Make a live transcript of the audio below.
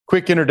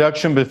Quick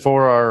introduction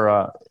before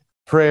our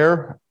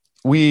prayer.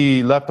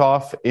 We left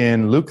off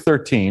in Luke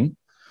 13.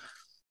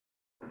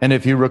 And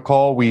if you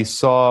recall, we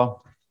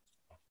saw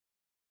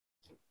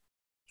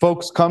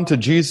folks come to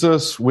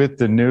Jesus with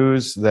the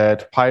news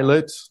that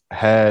Pilate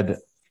had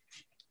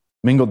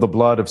mingled the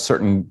blood of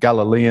certain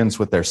Galileans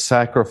with their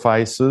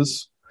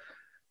sacrifices.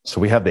 So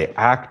we have the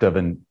act of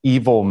an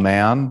evil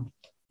man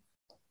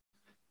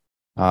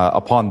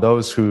upon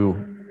those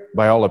who,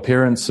 by all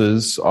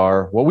appearances,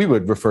 are what we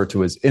would refer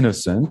to as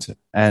innocent.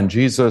 And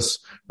Jesus'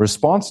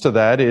 response to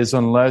that is,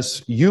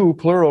 unless you,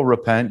 plural,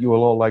 repent, you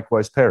will all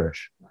likewise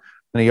perish.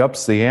 And he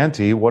ups the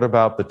ante. What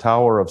about the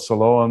Tower of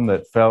Siloam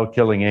that fell,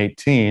 killing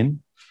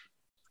 18?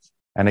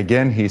 And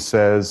again, he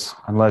says,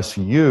 unless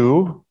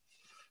you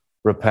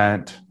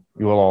repent,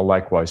 you will all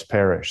likewise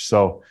perish.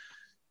 So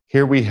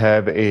here we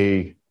have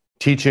a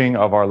teaching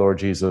of our Lord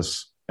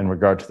Jesus in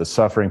regard to the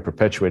suffering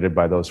perpetuated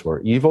by those who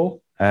are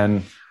evil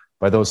and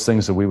by those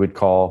things that we would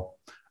call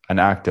an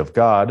act of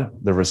God.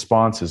 The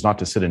response is not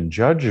to sit in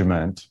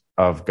judgment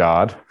of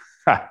God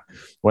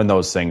when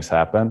those things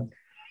happen.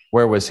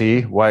 Where was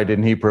he? Why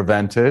didn't he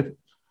prevent it?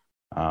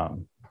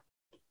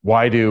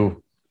 Why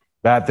do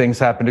bad things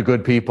happen to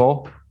good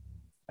people?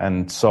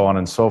 And so on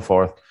and so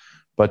forth.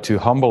 But to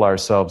humble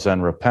ourselves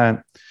and repent.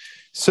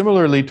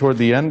 Similarly, toward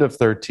the end of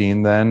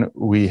 13, then,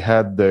 we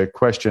had the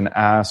question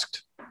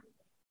asked,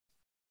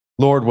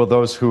 Lord, will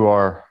those who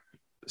are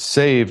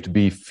saved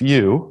be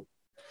few?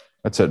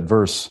 That's at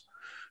verse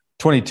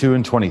 22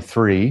 and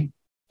 23.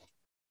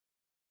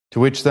 To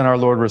which then our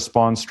Lord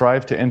responds,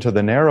 strive to enter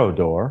the narrow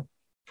door.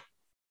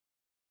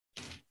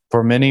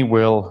 For many,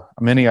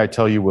 I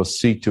tell you, will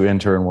seek to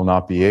enter and will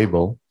not be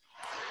able.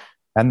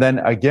 And then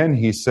again,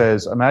 he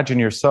says, imagine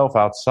yourself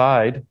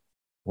outside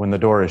when the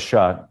door is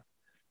shut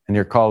and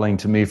you're calling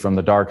to me from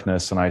the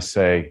darkness and I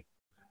say,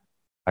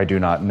 I do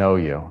not know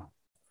you.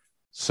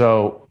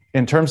 So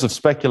in terms of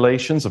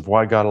speculations of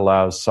why God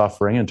allows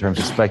suffering, in terms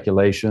of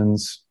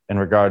speculations in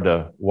regard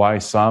to why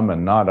some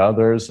and not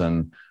others,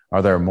 and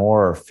are there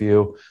more or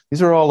few,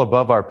 these are all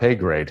above our pay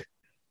grade.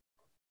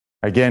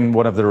 Again,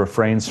 one of the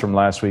refrains from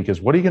last week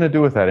is, what are you going to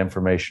do with that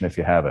information if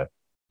you have it?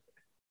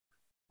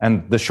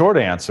 And the short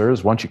answer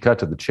is, once you cut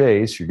to the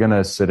chase, you're going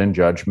to sit in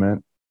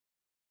judgment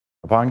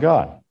upon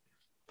God.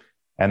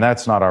 And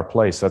that's not our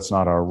place. That's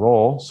not our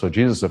role. So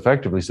Jesus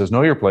effectively says,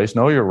 know your place,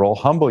 know your role,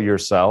 humble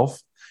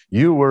yourself.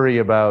 You worry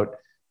about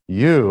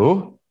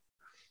you,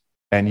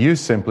 and you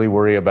simply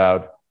worry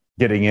about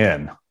getting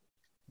in.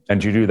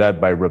 And you do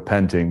that by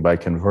repenting, by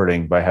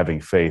converting, by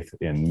having faith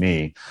in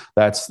me.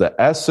 That's the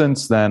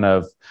essence then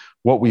of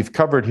what we've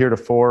covered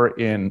heretofore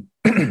in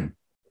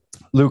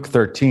Luke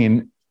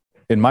 13.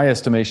 In my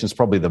estimation, is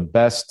probably the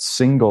best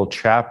single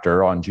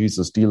chapter on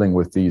Jesus dealing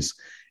with these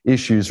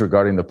issues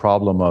regarding the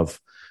problem of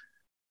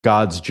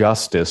God's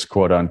justice,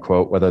 quote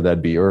unquote, whether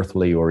that be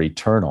earthly or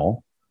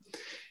eternal.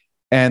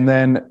 And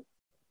then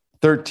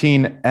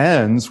 13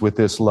 ends with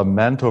this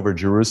lament over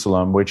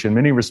Jerusalem, which in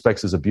many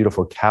respects is a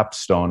beautiful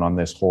capstone on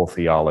this whole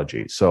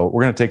theology. So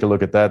we're going to take a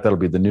look at that. That'll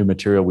be the new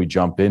material we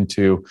jump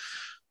into.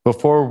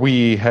 Before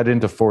we head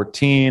into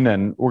 14,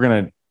 and we're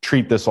going to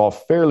treat this all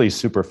fairly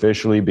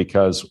superficially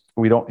because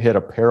we don't hit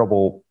a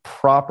parable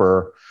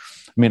proper.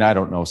 I mean, I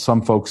don't know.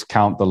 Some folks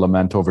count the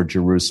lament over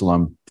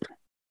Jerusalem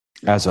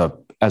as a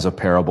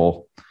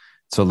parable.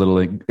 It's a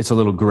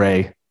little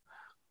gray.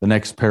 The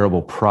next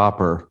parable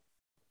proper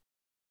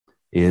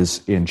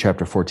is in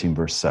chapter 14,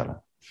 verse 7.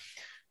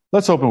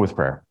 Let's open with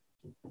prayer.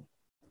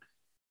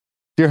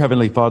 Dear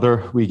Heavenly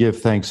Father, we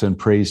give thanks and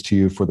praise to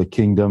you for the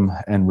kingdom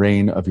and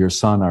reign of your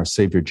Son, our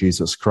Savior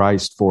Jesus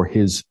Christ, for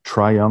his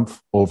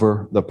triumph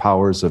over the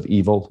powers of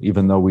evil,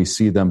 even though we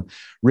see them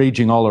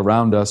raging all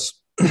around us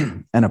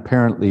and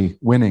apparently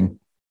winning.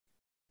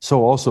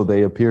 So also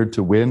they appeared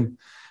to win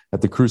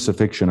at the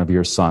crucifixion of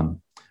your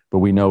Son. But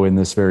we know in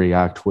this very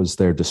act was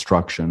their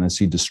destruction, as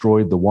he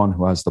destroyed the one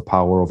who has the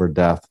power over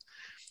death,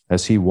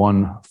 as he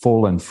won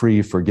full and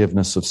free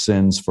forgiveness of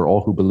sins for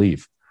all who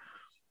believe.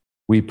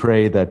 We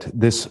pray that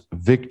this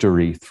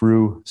victory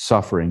through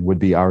suffering would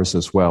be ours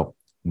as well,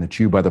 and that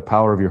you, by the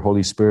power of your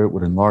Holy Spirit,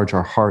 would enlarge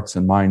our hearts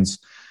and minds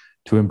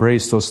to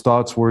embrace those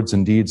thoughts, words,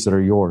 and deeds that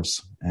are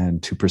yours,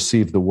 and to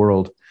perceive the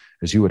world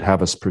as you would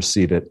have us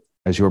perceive it,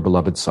 as your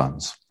beloved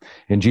sons.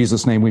 In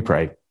Jesus' name we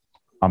pray.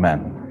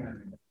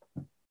 Amen.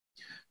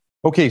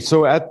 Okay,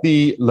 so at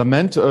the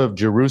lament of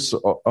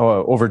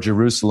over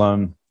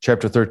Jerusalem,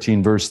 chapter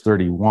 13, verse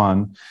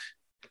 31,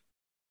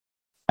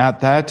 at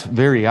that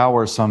very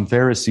hour, some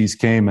Pharisees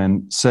came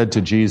and said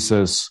to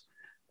Jesus,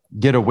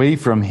 get away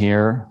from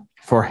here,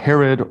 for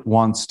Herod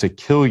wants to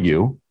kill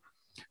you.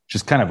 Which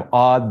is kind of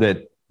odd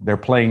that they're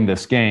playing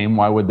this game.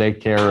 Why would they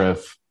care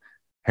if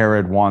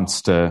Herod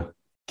wants to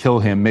kill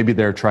him? Maybe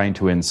they're trying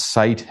to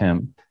incite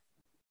him.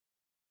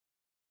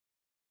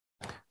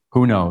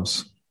 Who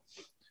knows?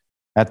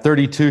 At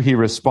 32, he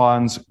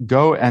responds,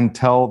 go and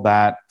tell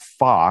that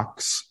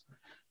fox.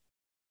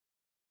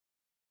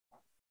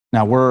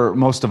 Now,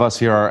 most of us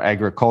here are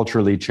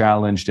agriculturally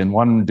challenged in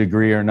one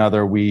degree or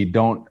another. We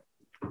don't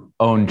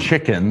own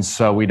chickens,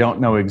 so we don't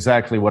know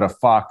exactly what a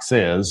fox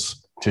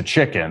is to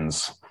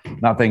chickens.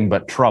 Nothing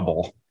but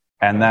trouble.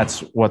 And that's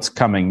what's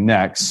coming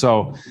next.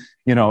 So,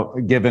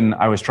 given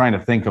I was trying to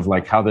think of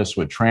like how this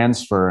would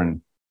transfer,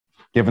 and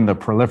given the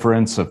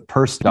proliferance of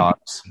purse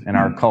dogs in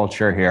our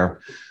culture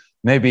here,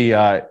 maybe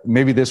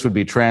this would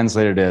be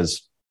translated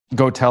as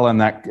go tell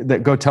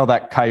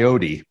that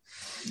coyote,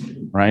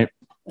 right?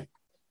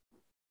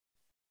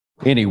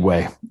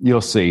 Anyway,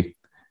 you'll see.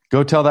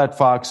 Go tell that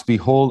fox,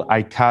 behold,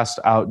 I cast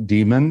out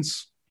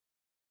demons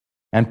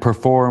and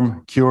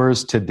perform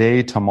cures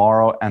today,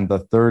 tomorrow, and the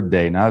third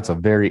day. Now, that's a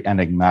very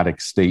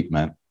enigmatic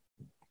statement.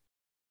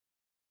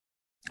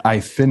 I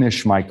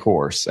finish my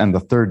course, and the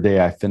third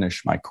day I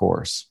finish my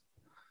course,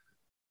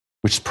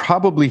 which is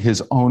probably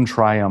his own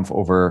triumph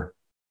over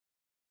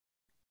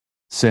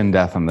sin,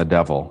 death, and the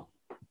devil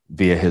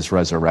via his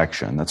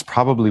resurrection. That's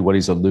probably what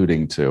he's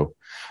alluding to.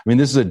 I mean,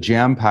 this is a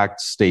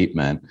jam-packed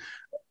statement.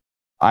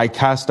 I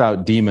cast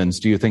out demons.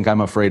 Do you think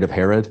I'm afraid of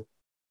Herod?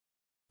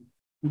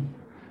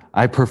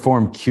 I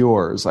perform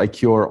cures. I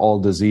cure all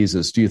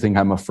diseases. Do you think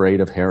I'm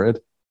afraid of Herod?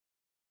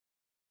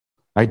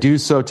 I do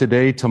so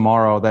today,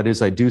 tomorrow. That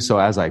is, I do so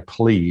as I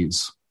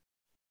please.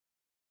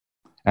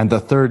 And the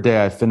third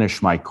day I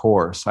finish my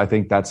course. I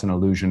think that's an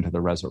allusion to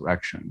the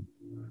resurrection.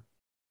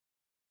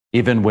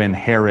 Even when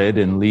Herod,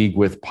 in league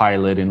with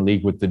Pilate, in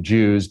league with the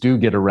Jews, do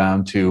get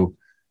around to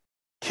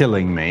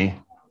killing me,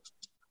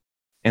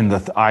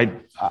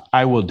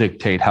 I will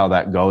dictate how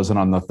that goes. And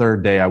on the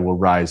third day, I will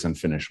rise and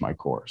finish my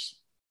course.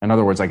 In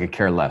other words, I could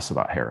care less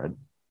about Herod,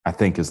 I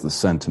think is the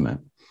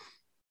sentiment.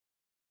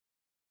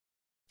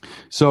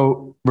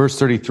 So verse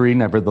 33,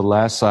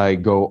 nevertheless, I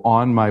go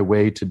on my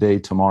way today,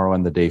 tomorrow,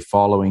 and the day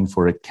following,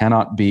 for it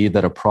cannot be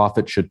that a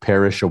prophet should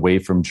perish away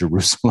from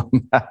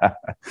Jerusalem.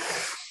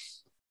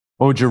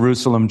 O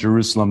Jerusalem,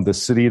 Jerusalem, the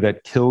city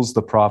that kills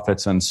the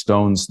prophets and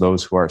stones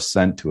those who are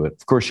sent to it.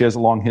 Of course, she has a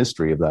long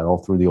history of that all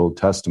through the Old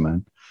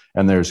Testament.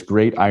 And there's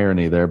great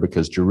irony there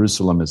because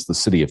Jerusalem is the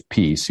city of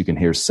peace. You can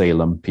hear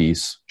Salem,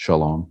 peace,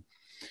 shalom.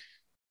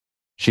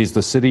 She's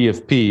the city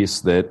of peace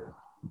that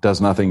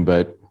does nothing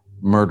but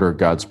murder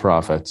God's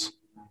prophets.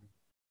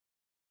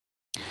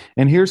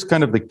 And here's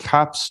kind of the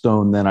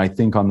capstone then, I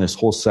think, on this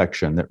whole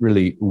section that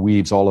really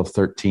weaves all of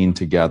 13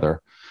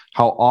 together.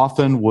 How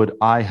often would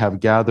I have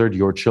gathered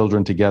your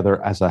children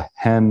together as a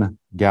hen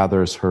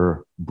gathers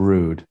her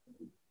brood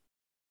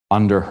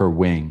under her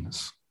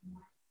wings?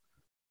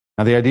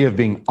 Now, the idea of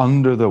being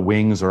under the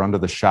wings or under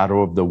the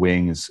shadow of the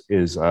wings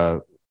is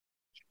a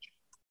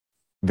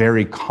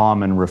very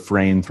common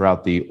refrain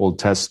throughout the Old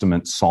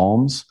Testament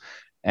Psalms.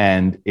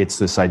 And it's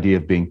this idea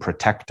of being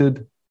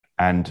protected.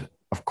 And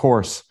of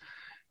course,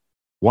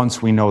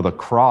 once we know the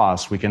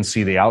cross, we can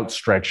see the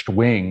outstretched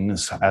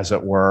wings, as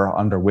it were,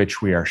 under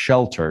which we are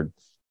sheltered.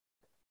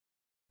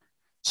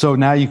 So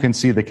now you can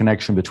see the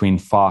connection between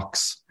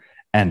fox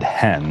and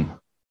hen.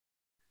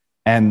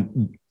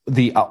 And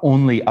the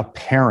only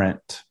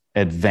apparent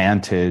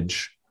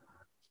advantage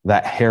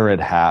that Herod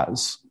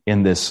has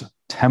in this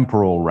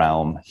temporal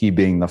realm, he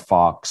being the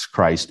fox,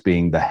 Christ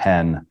being the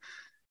hen,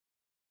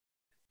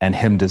 and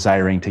him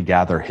desiring to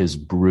gather his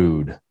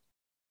brood.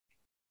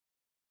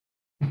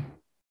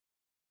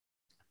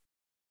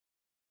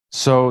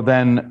 So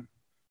then,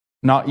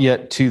 not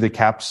yet to the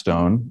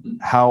capstone,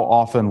 how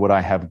often would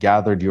I have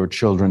gathered your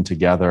children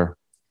together?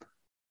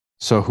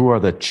 So who are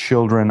the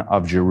children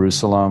of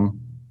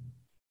Jerusalem?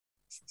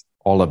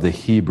 All of the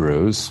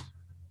Hebrews.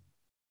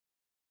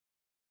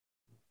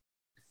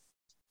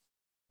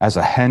 As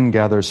a hen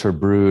gathers her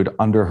brood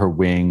under her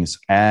wings,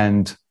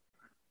 and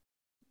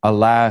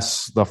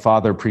alas, the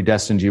Father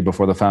predestined you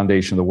before the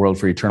foundation of the world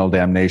for eternal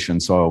damnation,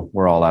 so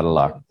we're all out of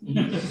luck.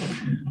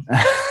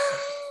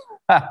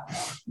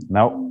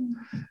 No.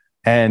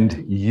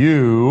 And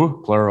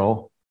you,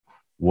 plural,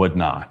 would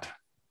not.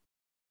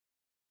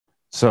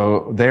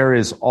 So there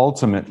is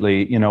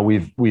ultimately,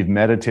 we've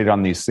meditated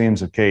on these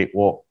themes of, okay,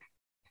 well,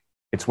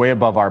 it's way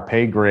above our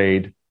pay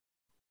grade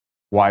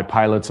why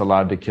Pilate's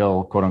allowed to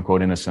kill, quote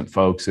unquote, innocent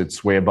folks.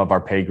 It's way above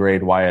our pay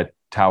grade why a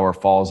tower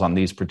falls on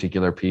these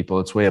particular people.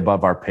 It's way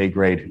above our pay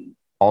grade,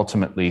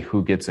 ultimately,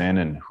 who gets in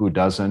and who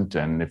doesn't,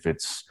 and if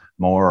it's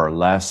more or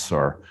less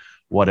or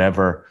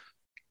whatever.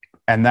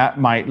 And that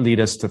might lead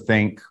us to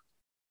think,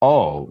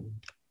 oh,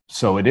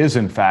 so it is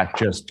in fact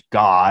just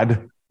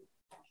God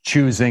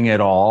choosing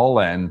it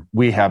all, and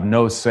we have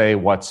no say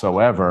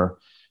whatsoever.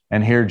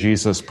 And here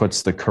Jesus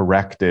puts the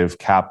corrective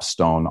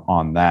capstone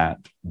on that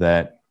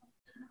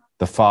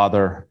the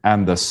Father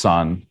and the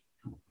Son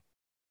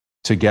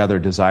together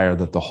desire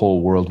that the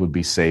whole world would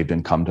be saved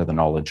and come to the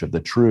knowledge of the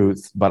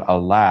truth. But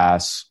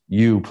alas,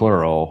 you,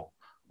 plural,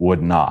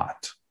 would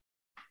not.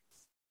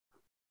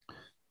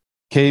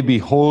 Okay,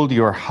 behold,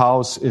 your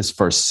house is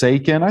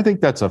forsaken. I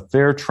think that's a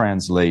fair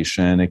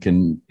translation. It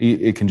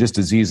can just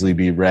as easily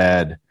be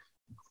read,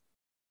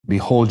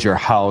 behold, your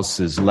house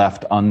is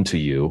left unto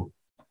you.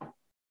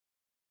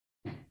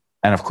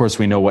 And of course,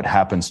 we know what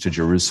happens to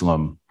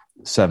Jerusalem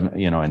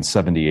in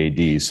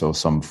 70 AD, so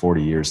some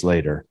 40 years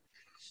later.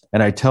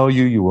 And I tell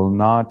you, you will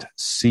not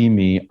see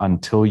me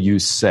until you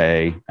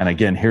say, and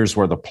again, here's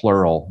where the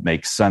plural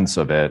makes sense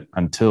of it,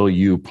 until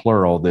you,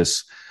 plural,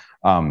 this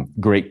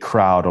great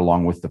crowd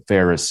along with the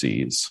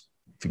Pharisees.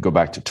 If you go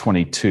back to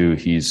 22,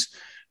 he's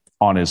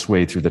on his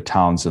way through the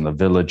towns and the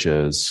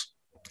villages.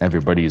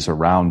 Everybody's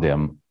around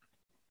him.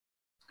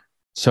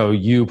 So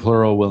you,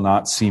 plural, will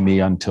not see me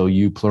until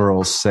you,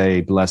 plural,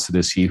 say, blessed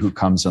is he who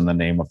comes in the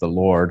name of the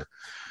Lord,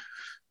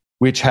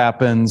 which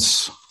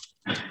happens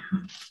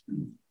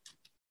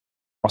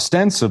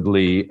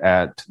ostensibly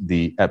at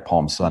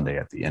Palm Sunday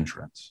at the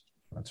entrance.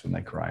 That's when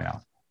they cry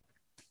out.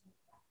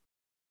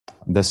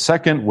 The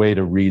second way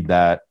to read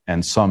that,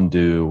 and some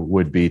do,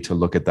 would be to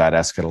look at that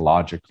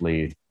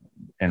eschatologically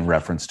in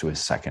reference to his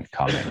second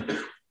coming.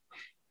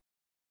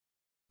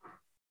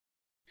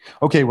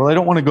 Okay, well, I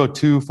don't want to go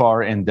too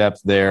far in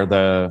depth there.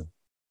 The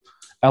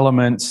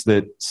elements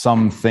that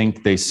some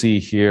think they see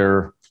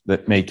here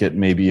that make it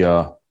maybe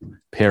a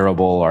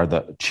parable are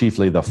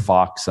chiefly the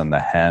fox and the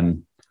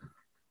hen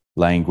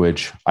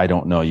language. I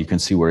don't know. You can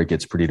see where it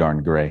gets pretty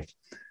darn gray.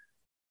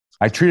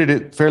 I treated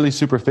it fairly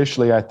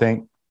superficially, I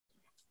think,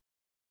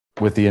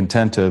 with the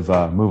intent of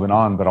moving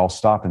on, but I'll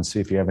stop and see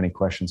if you have any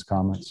questions,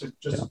 comments.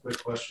 Just a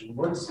quick question.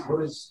 What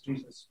is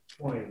Jesus'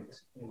 point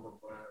in the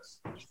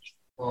last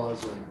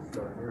clause of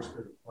verse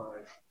 35?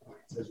 It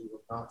says, you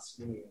will not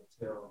see me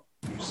until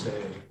you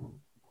say,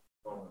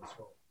 so on and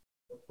so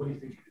on. What do you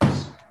think it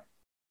is?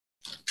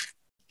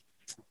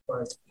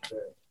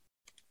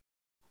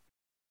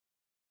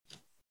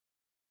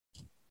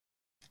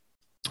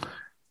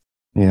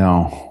 You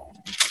know,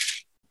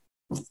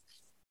 let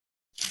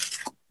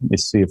me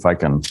see if I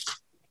can.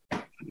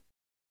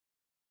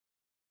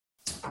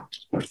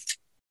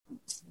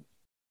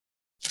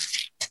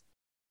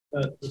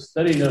 The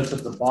study notes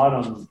at the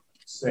bottom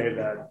say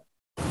that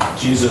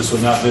Jesus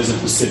would not visit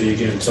the city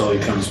again until he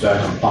comes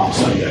back on Palm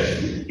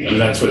Sunday. And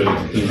that's what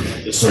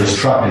it So he's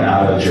trucking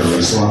out of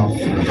Jerusalem.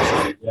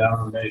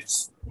 Yeah,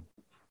 that's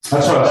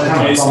what I was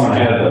kind of following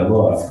ahead of the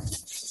look.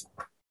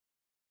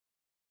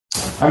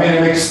 I mean,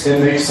 it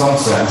makes some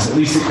sense. At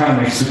least it kind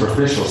of makes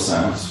superficial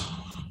sense.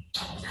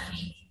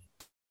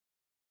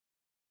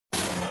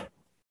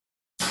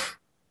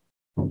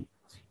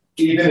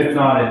 Even if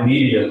not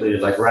immediately,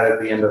 like right at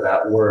the end of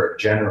that word,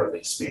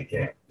 generally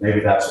speaking.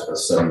 Maybe that's what the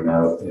study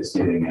note is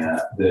getting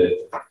at.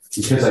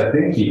 Because I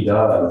think he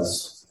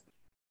does.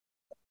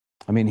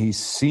 I mean, he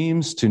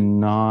seems to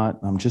not,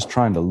 I'm just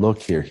trying to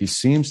look here. He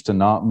seems to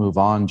not move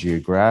on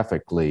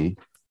geographically.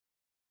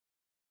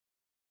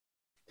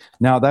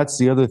 Now, that's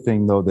the other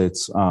thing, though,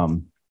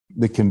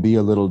 that can be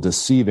a little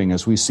deceiving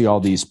as we see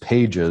all these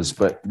pages,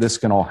 but this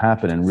can all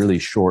happen in really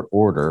short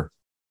order.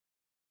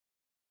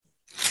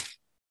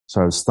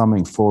 So I was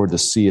thumbing forward to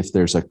see if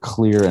there's a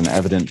clear and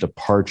evident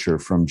departure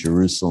from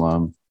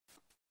Jerusalem.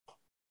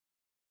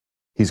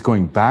 He's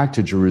going back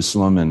to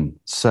Jerusalem in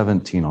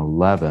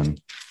 1711.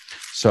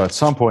 So at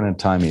some point in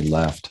time, he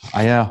left.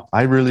 I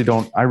really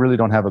don't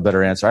have a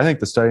better answer. I think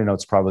the study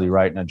note's probably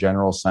right in a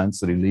general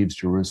sense that he leaves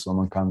Jerusalem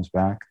and comes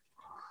back.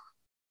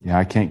 Yeah,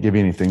 I can't give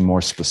you anything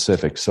more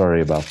specific.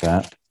 Sorry about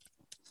that.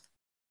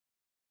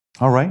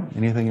 All right.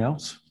 Anything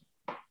else?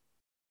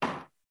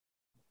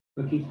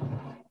 Cookie.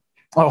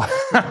 Oh,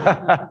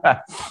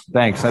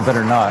 thanks. I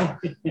better not.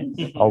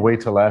 I'll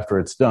wait till after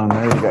it's done.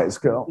 There you guys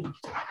go.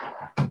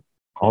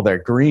 Oh, they're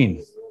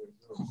green.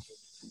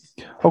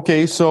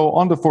 Okay, so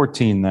on to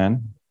 14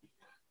 then.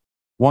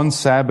 One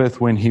Sabbath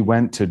when he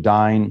went to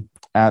dine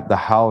at the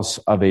house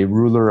of a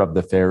ruler of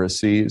the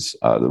Pharisees.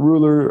 The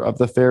ruler of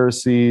the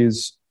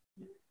Pharisees,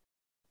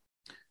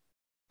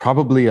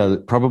 probably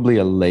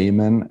a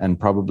layman and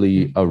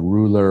probably a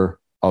ruler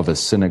of a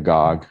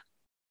synagogue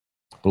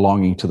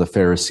belonging to the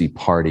Pharisee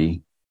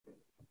party.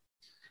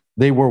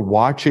 They were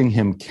watching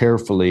him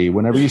carefully.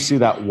 Whenever you see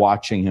that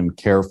watching him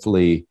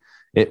carefully,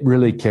 it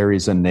really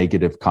carries a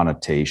negative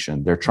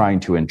connotation. They're trying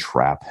to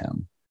entrap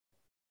him.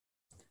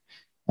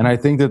 And I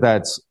think that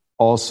that's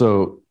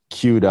also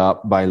queued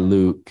up by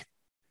Luke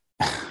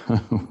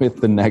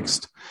with the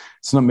next,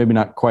 it's maybe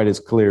not quite as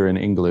clear in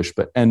English,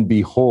 but, and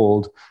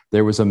behold,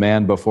 there was a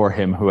man before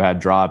him who had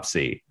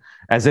dropsy.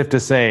 As if to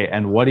say,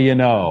 and what do you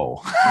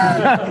know?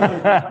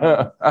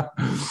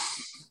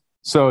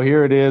 So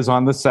here it is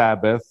on the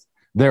Sabbath.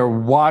 They're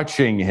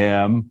watching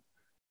him.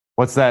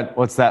 What's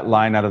that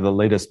line out of the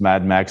latest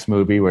Mad Max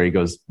movie where he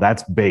goes,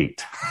 that's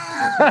bait?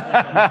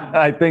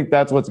 I think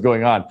that's what's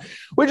going on,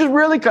 which is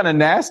really kind of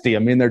nasty. I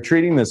mean, they're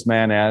treating this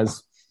man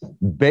as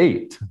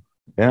bait.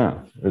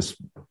 Yeah.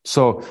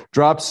 So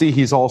dropsy,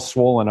 he's all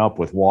swollen up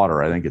with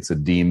water. I think it's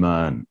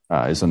edema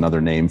is another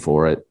name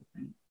for it.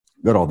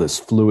 Got all this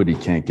fluid he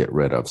can't get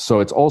rid of. So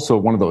it's also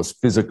one of those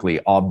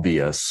physically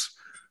obvious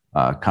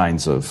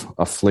kinds of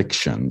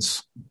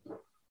afflictions.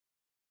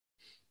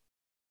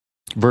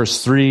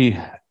 Verse 3,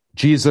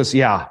 Jesus,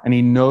 and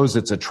he knows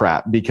it's a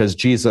trap because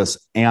Jesus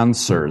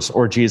answers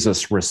or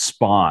Jesus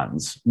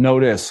responds.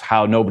 Notice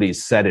how nobody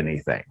said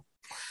anything.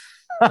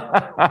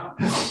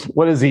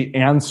 What is he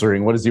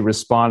answering? What is he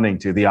responding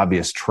to? The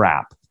obvious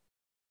trap.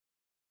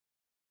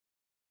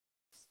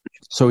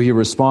 So he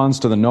responds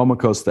to the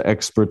nomikos, the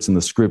experts in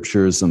the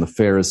scriptures, and the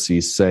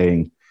Pharisees,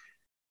 saying,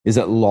 is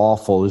it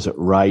lawful, is it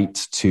right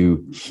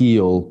to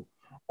heal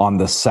on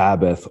the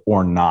Sabbath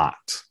or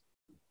not?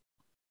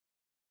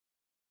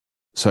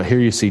 So here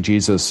you see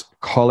Jesus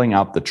calling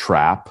out the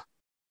trap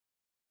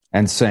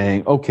and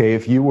saying, okay,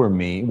 if you were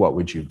me, what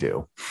would you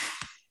do?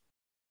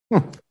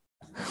 And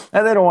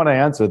they don't want to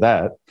answer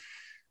that.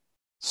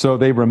 So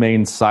they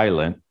remain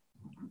silent.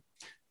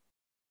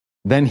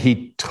 Then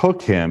he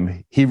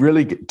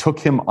really took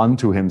him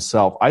unto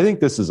himself. I think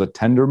this is a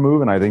tender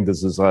move, and I think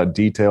this is a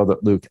detail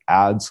that Luke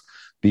adds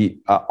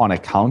on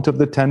account of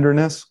the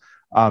tenderness.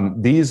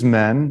 These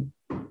men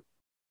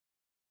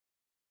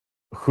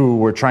who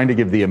were trying to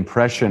give the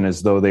impression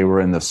as though they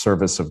were in the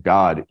service of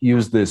God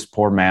used this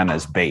poor man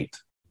as bait.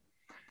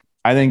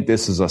 I think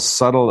this is a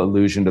subtle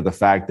allusion to the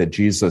fact that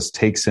Jesus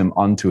takes him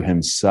unto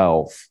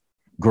himself,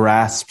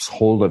 grasps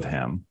hold of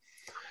him.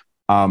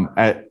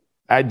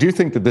 I do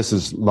think that this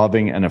is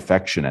loving and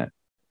affectionate.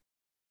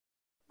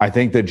 I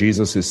think that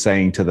Jesus is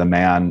saying to the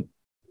man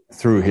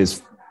through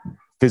his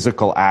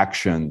physical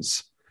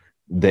actions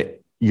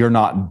that you're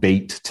not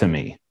bait to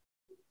me.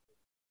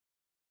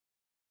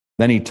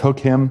 Then he took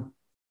him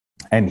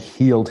and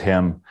healed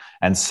him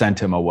and sent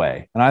him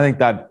away. And I think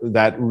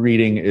that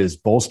reading is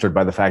bolstered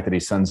by the fact that he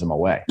sends him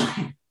away.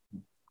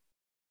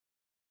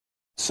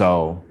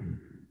 So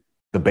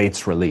the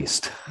bait's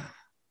released.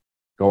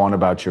 Go on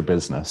about your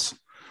business.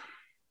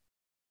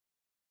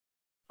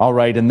 All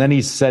right, and then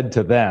he said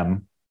to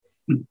them,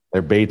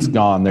 their bait's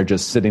gone, they're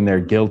just sitting there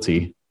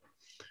guilty.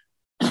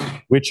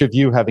 Which of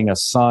you, having a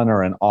son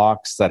or an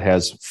ox that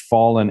has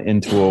fallen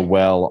into a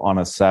well on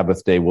a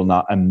Sabbath day, will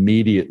not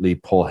immediately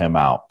pull him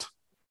out?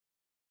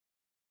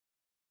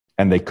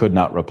 And they could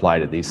not reply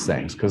to these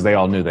things because they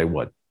all knew they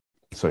would.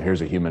 So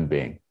here's a human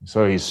being.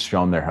 So he's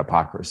shown their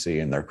hypocrisy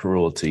and their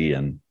cruelty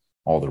and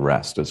all the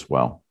rest as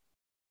well.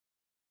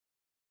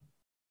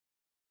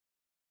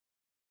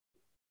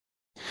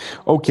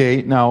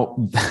 Okay, now,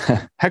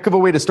 heck of a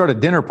way to start a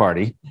dinner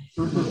party.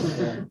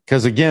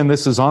 Because again,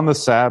 this is on the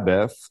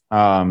Sabbath,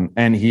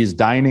 and he's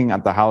dining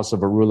at the house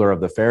of a ruler of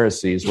the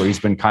Pharisees, where he's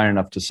been kind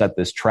enough to set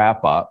this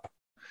trap up.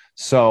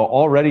 So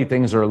already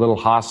things are a little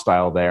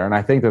hostile there, and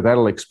I think that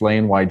that'll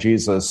explain why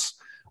Jesus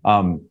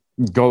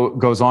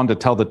goes on to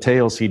tell the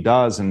tales he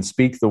does and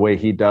speak the way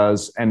he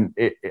does. And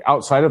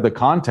outside of the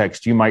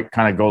context, you might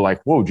kind of go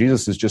like, whoa,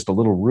 Jesus is just a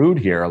little rude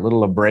here, a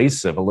little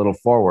abrasive, a little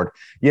forward.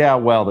 Yeah,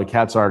 well, the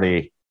cat's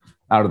already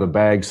out of the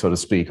bag, so to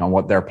speak, on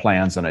what their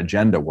plans and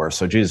agenda were.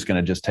 So Jesus is going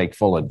to just take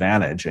full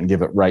advantage and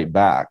give it right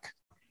back.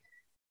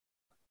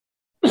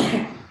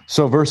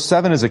 So verse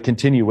 7 is a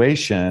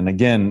continuation.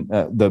 Again,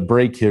 the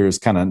break here is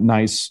kind of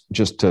nice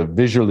just to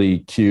visually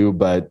cue,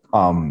 but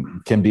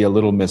can be a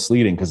little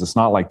misleading because it's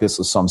not like this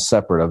is some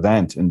separate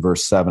event in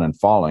verse 7 and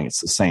following.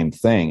 It's the same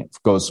thing. It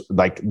goes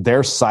like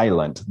they're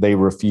silent. They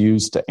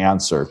refuse to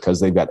answer because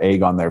they've got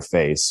egg on their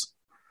face.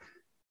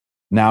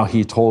 Now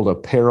he told a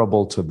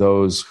parable to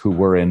those who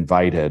were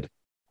invited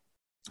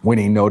when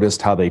he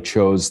noticed how they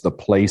chose the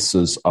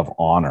places of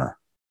honor.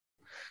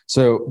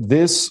 So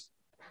this,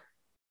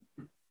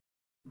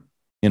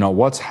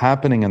 what's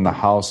happening in the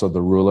house of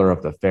the ruler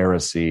of the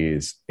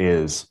Pharisees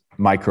is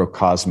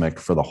microcosmic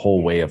for the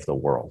whole way of the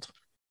world.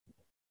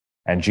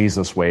 And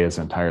Jesus' way is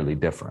entirely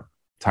different,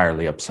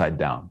 entirely upside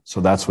down. So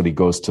that's what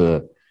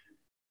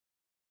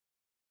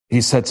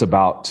he sets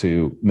about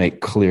to make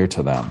clear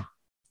to them.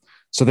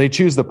 So they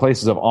choose the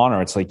places of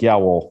honor. It's like, yeah,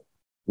 well,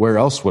 where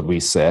else would we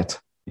sit?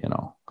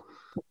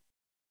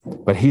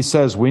 But he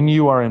says, when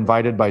you are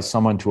invited by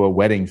someone to a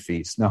wedding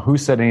feast. Now, who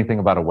said anything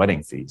about a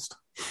wedding feast?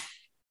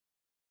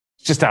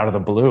 It's just out of the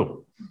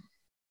blue.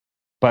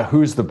 But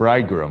who's the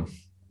bridegroom?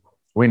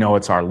 We know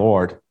it's our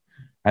Lord.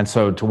 And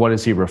so to what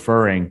is he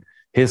referring?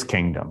 His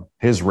kingdom,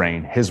 his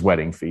reign, his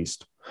wedding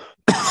feast.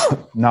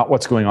 Not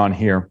what's going on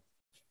here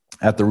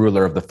at the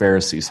ruler of the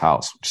Pharisees'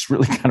 house, which is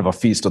really kind of a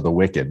feast of the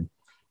wicked.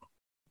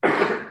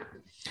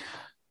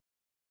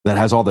 That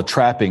has all the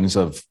trappings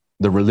of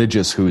the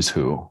religious who's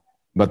who.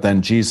 But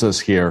then Jesus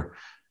here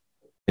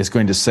is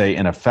going to say,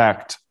 in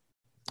effect,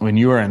 when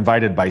you are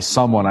invited by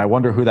someone, I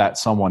wonder who that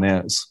someone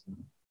is.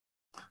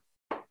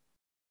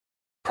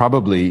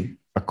 Probably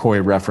a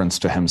coy reference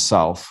to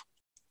himself,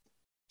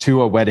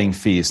 to a wedding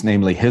feast,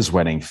 namely his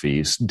wedding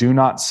feast. Do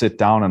not sit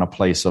down in a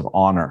place of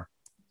honor,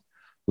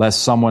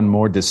 lest someone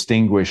more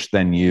distinguished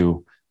than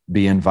you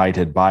be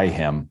invited by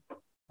him.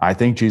 I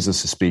think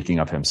Jesus is speaking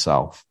of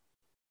himself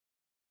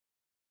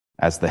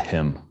as the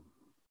him.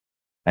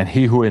 And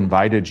he who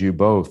invited you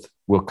both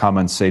will come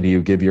and say to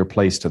you, give your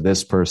place to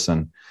this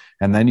person.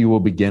 And then you will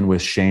begin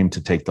with shame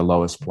to take the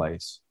lowest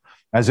place.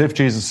 As if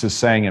Jesus is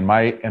saying, in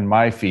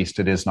my feast,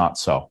 it is not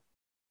so.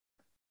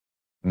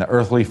 In the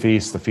earthly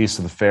feast, the feast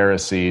of the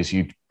Pharisees,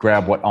 you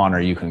grab what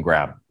honor you can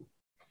grab.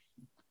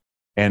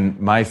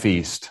 In my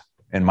feast,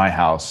 in my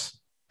house,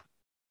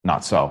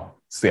 not so.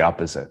 It's the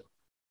opposite.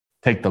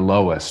 Take the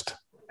lowest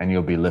and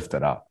you'll be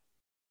lifted up.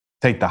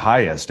 Take the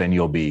highest and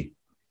you'll be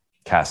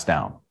cast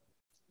down.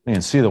 You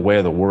can see the way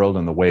of the world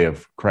and the way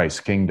of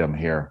Christ's kingdom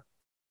here.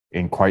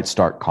 in quite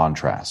stark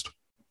contrast.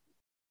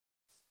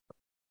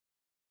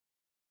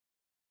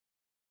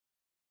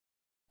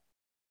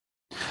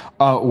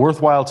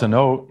 Worthwhile to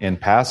note in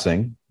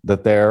passing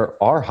that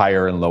there are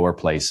higher and lower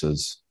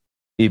places,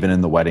 even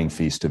in the wedding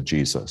feast of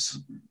Jesus.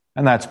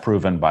 And that's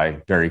proven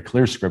by very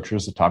clear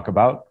scriptures that talk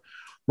about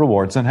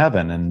rewards in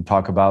heaven and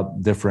talk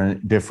about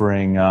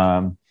differing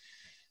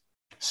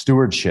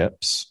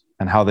stewardships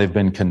and how they've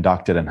been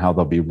conducted and how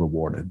they'll be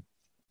rewarded.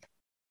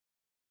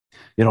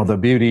 You know, the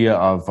beauty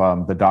of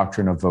the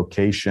doctrine of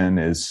vocation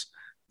is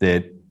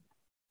that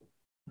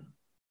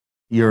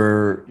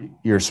you're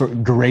sort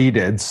of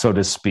graded, so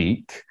to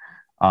speak,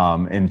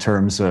 in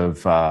terms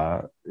of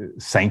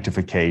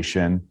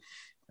sanctification,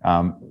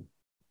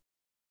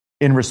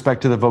 in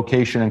respect to the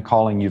vocation and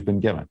calling you've been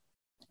given,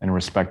 in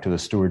respect to the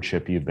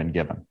stewardship you've been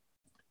given.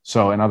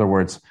 So, in other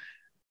words,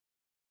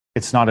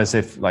 it's not as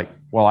if I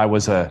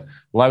was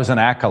an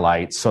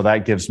acolyte, so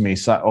that gives me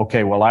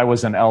I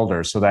was an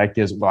elder, so that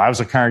gives I was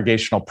a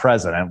congregational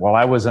president,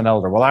 I was an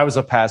elder, I was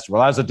a pastor,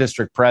 I was a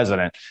district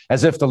president,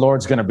 as if the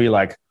Lord's going to be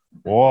like,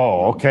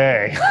 whoa,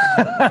 okay.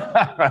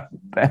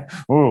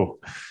 Ooh,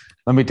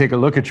 let me take a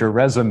look at your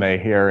resume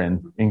here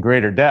in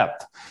greater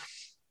depth.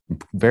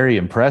 Very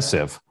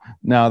impressive.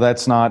 Now,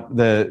 that's not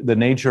the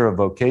nature of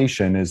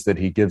vocation, is that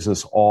he gives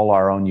us all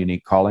our own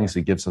unique callings.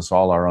 He gives us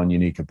all our own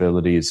unique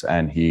abilities,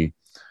 and he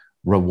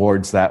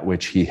rewards that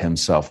which he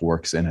himself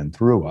works in and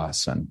through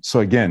us. And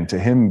so again, to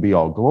him be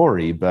all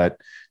glory, but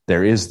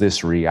there is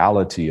this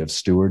reality of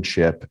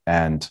stewardship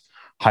and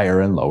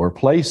higher and lower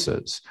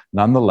places.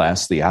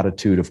 Nonetheless, the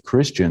attitude of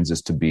Christians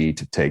is to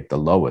take the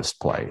lowest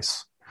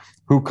place.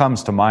 Who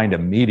comes to mind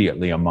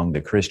immediately among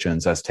the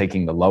Christians as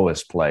taking the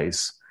lowest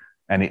place?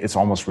 And it's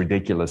almost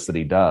ridiculous that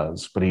he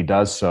does, but he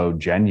does so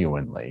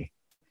genuinely.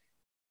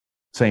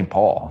 St.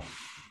 Paul,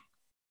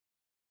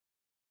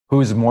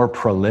 who's more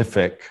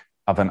prolific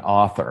of an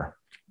author,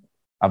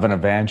 of an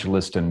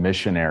evangelist and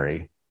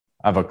missionary,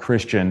 of a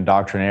Christian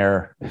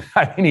doctrinaire.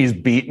 I mean, he's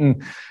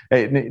beaten.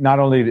 Not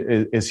only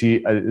is he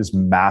is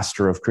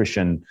master of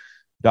Christian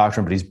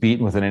doctrine, but he's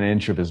beaten within an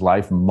inch of his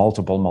life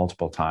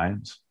multiple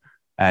times.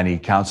 And he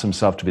counts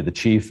himself to be the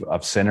chief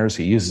of sinners.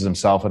 He uses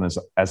himself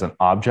as an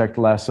object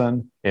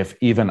lesson. If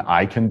even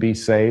I can be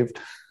saved,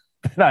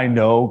 then I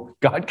know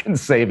God can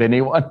save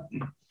anyone.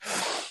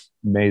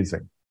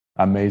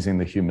 Amazing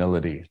the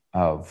humility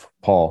of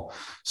Paul.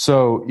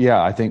 So,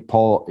 yeah, I think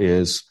Paul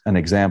is an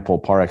example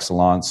par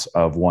excellence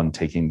of one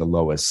taking the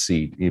lowest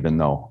seat, even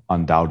though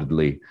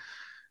undoubtedly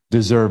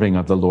deserving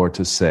of the Lord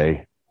to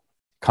say,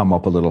 come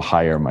up a little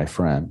higher, my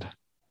friend.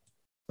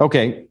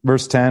 Okay,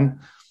 verse 10.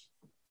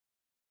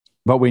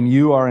 But when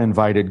you are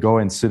invited, go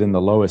and sit in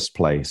the lowest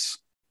place,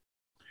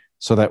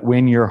 so that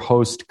when your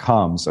host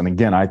comes, and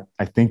again,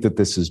 I think that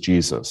this is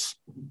Jesus.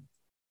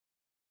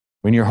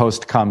 When your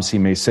host comes, he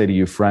may say to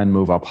you, friend,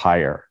 move up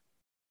higher.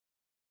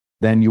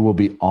 Then you will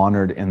be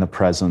honored in the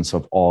presence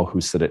of all who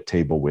sit at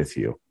table with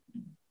you.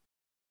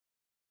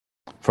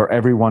 For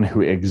everyone who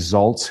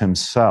exalts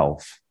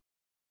himself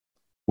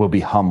will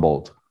be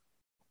humbled,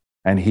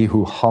 and he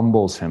who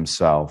humbles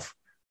himself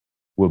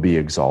will be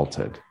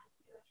exalted.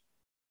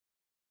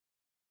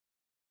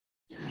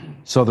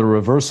 So the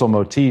reversal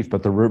motif,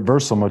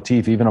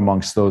 even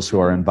amongst those who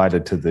are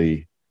invited to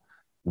the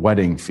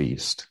wedding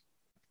feast.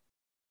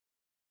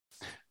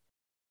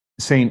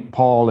 St.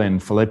 Paul in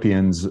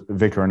Philippians,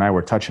 Vicar and I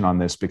were touching on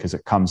this because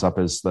it comes up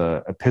as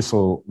the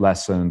epistle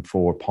lesson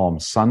for Palm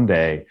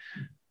Sunday.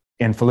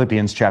 In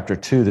Philippians chapter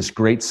 2, this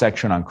great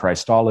section on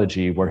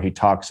Christology where he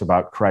talks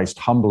about Christ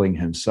humbling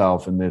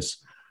himself in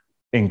this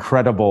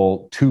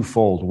incredible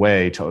twofold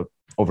way, to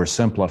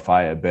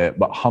oversimplify a bit,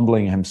 but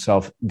humbling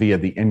himself via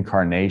the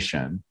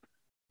incarnation,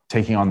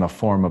 taking on the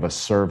form of a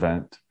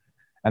servant,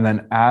 and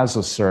then as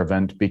a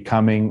servant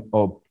becoming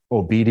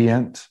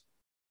obedient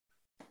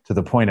to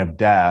the point of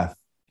death,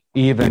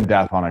 even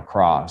death on a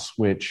cross,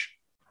 which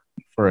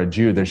for a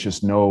Jew, there's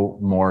just no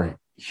more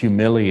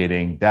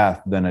humiliating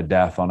death than a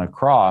death on a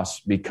cross,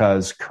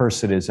 because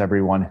cursed is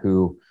everyone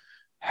who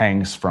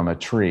hangs from a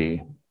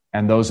tree.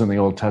 And those in the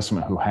Old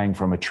Testament who hang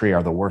from a tree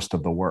are the worst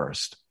of the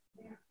worst.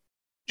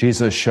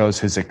 Jesus shows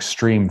his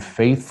extreme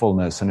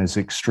faithfulness and his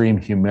extreme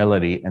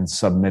humility in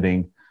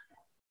submitting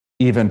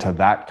even to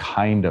that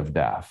kind of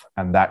death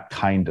and that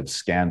kind of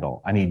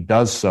scandal. And he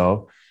does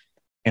so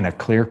in a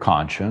clear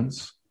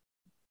conscience,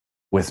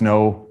 with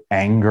no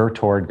anger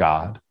toward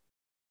God,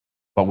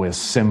 but with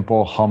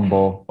simple,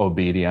 humble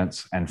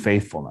obedience and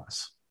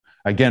faithfulness.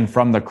 Again,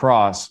 from the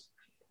cross,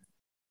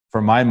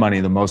 for my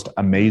money, the most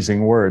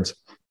amazing words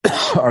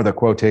are the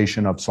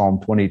quotation of Psalm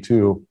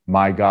 22,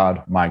 my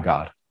God, my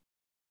God.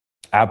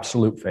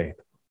 Absolute faith.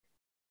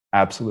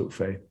 Absolute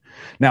faith.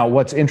 Now,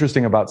 what's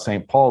interesting about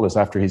St. Paul is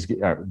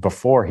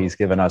before he's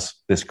given us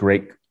this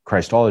great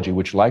Christology,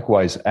 which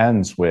likewise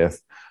ends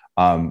with,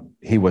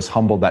 he was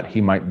humbled that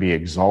he might be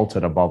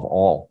exalted above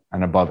all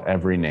and above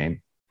every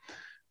name.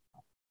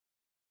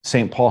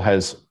 St. Paul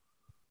has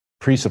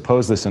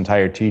presupposed this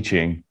entire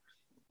teaching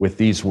with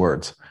these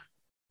words: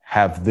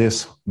 have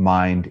this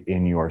mind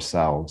in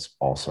yourselves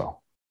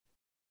also.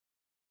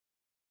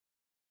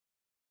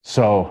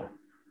 So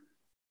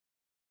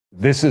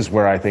this is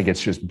where I think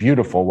it's just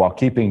beautiful, while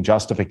keeping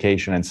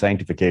justification and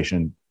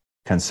sanctification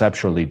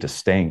conceptually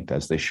distinct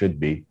as they should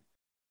be,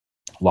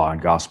 law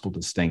and gospel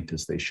distinct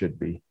as they should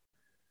be.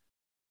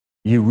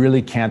 You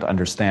really can't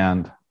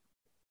understand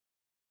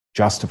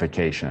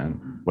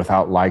justification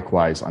without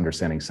likewise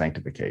understanding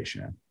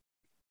sanctification.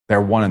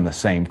 They're one and the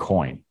same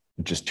coin,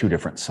 just two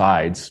different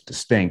sides,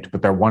 distinct,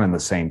 but they're one and the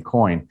same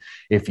coin.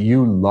 If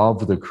you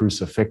love the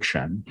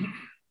crucifixion,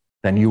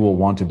 then you will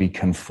want to be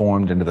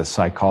conformed into the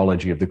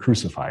psychology of the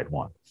crucified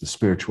one, the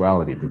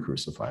spirituality of the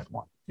crucified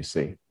one, you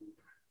see.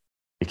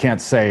 You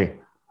can't say,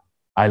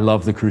 I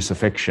love the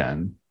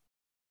crucifixion,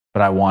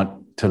 but I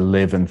want to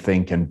live and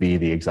think and be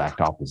the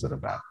exact opposite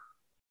of that.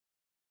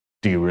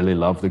 Do you really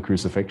love the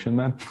crucifixion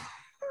then?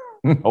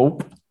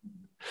 Nope.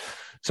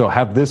 So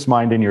have this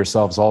mind in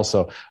yourselves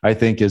also, I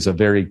think, is a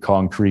very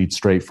concrete,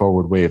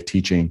 straightforward way of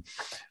teaching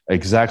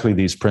exactly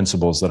these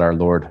principles that our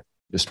Lord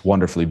just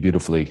wonderfully,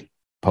 beautifully,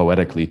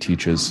 poetically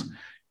teaches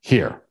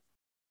here.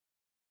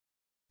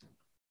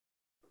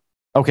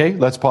 Okay,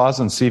 let's pause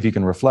and see if you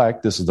can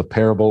reflect. This is the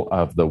parable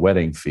of the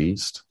wedding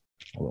feast,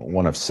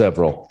 one of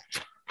several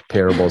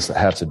parables that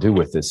have to do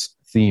with this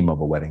theme of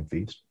a wedding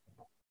feast.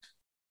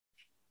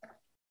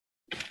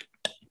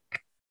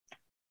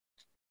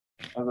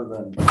 Other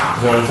than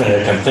the only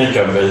thing I can think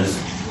of is,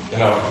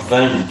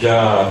 thank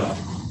God.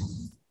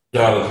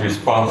 God is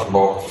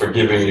responsible for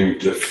giving you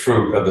the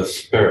fruit of the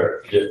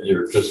Spirit.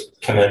 You're just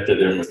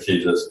connected in with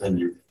Jesus and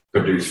you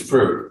produce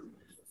fruit.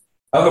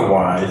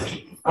 Otherwise,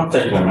 I'm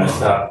thinking to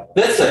myself,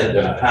 this ain't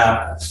going to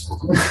happen.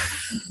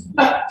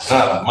 Not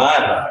my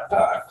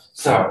lifetime.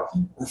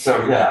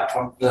 So yeah,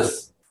 I'm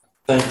just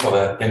thankful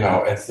that,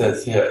 it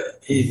says here,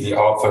 he's the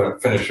author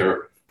and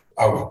finisher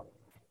of.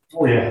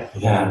 Oh, yeah.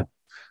 Yeah.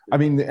 I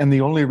mean, and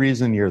the only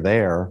reason you're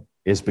there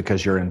is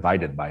because you're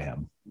invited by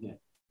him. Yeah.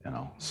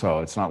 So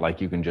it's not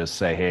like you can just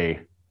say,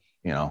 hey,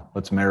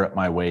 let's merit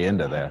my way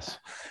into this.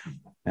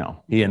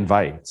 He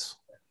invites.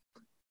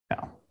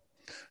 Yeah.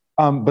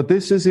 But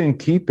this is in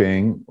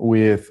keeping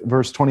with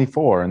verse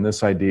 24 and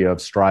this idea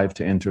of strive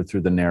to enter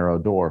through the narrow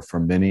door.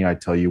 For many, I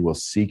tell you, will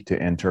seek to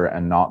enter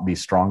and not be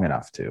strong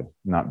enough to,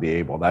 not be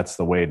able. That's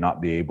the way not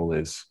be able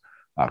is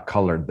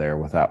colored there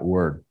with that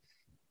word.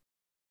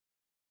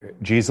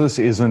 Jesus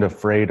isn't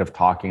afraid of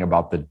talking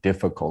about the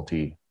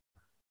difficulty.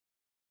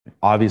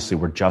 Obviously,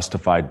 we're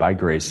justified by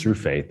grace through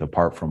faith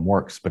apart from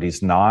works, but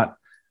he's not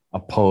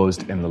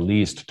opposed in the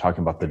least to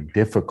talking about the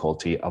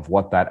difficulty of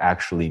what that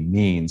actually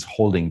means,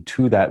 holding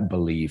to that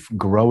belief,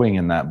 growing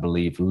in that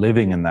belief,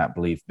 living in that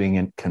belief,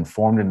 being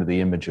conformed into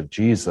the image of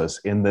Jesus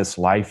in this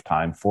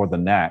lifetime for the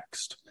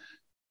next.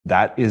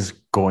 That is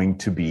going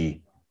to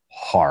be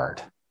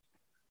hard.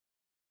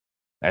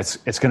 It's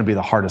going to be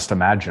the hardest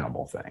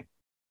imaginable thing.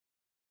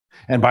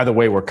 And by the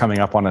way, we're coming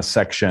up on a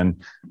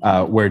section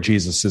where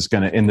Jesus is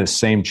going to, in this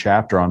same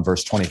chapter on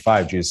verse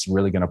 25, Jesus is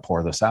really going to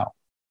pour this out.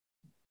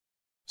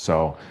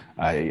 So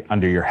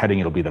under your heading,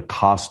 it'll be the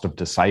cost of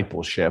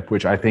discipleship,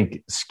 which I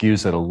think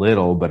skews it a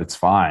little, but it's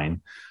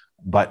fine.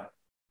 But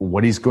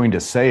what he's going to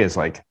say is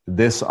like,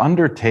 this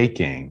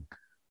undertaking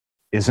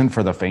isn't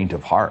for the faint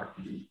of heart.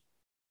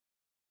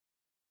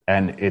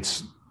 And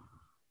it's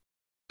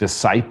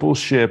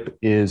discipleship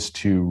is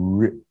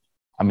to,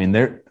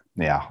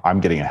 yeah, I'm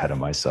getting ahead of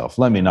myself.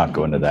 Let me not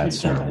go into that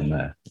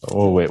sermon.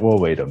 We'll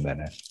wait a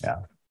minute. Yeah.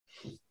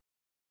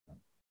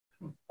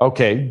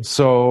 Okay,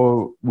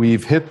 so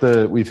we've hit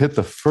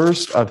the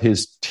first of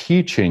his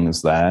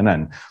teachings then,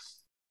 and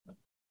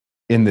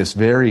in this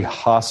very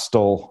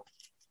hostile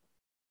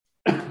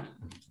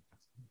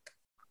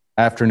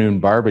afternoon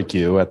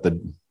barbecue at the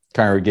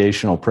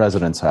congregational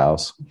president's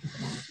house.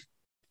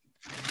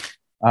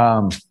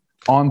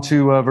 On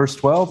to verse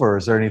 12, or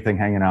is there anything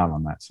hanging out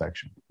on that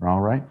section?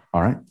 All right.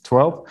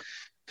 12.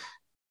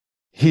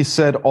 He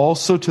said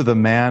also to the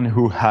man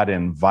who had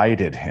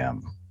invited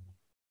him.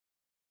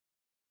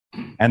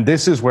 And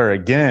this is where,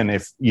 again,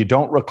 if you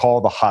don't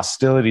recall the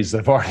hostilities that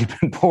have already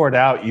been poured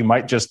out, you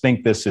might just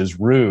think this is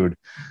rude.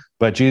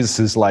 But Jesus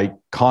is like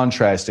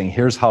contrasting,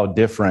 here's how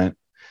different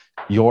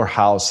your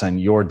house and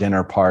your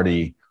dinner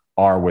party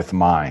are with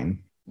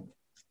mine.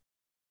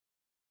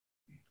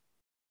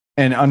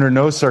 And under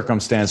no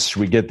circumstance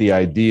should we get the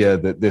idea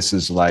that this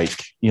is like,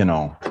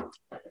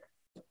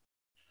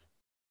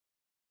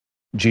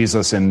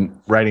 Jesus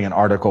in writing an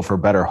article for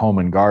Better Home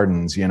and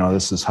Gardens,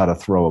 this is how to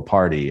throw a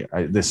party.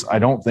 I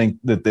don't think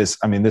that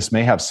this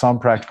may have some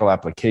practical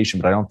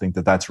application, but I don't think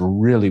that that's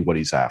really what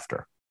he's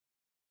after.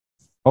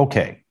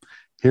 Okay,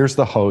 here's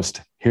the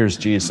host. Here's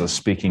Jesus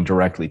speaking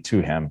directly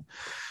to him.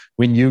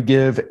 When you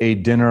give a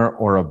dinner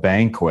or a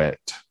banquet,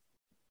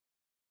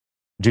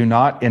 do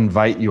not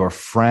invite your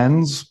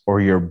friends or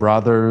your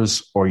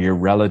brothers or your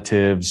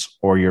relatives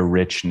or your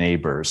rich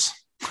neighbors,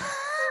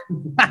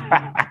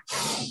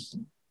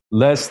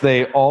 lest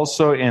they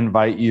also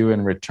invite you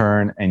in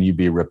return and you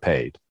be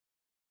repaid.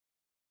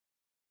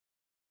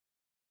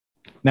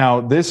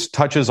 Now, this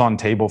touches on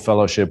table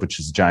fellowship, which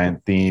is a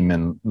giant theme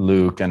in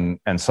Luke, and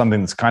something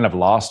that's kind of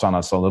lost on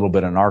us a little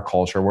bit in our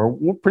culture, where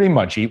we'll pretty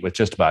much eat with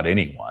just about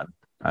anyone.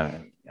 I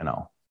mean,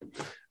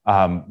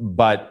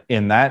 but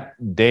in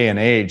that day and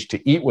age,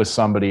 to eat with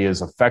somebody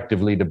is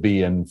effectively to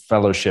be in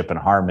fellowship and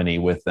harmony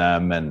with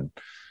them. And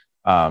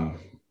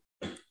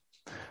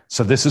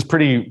so this is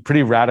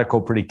pretty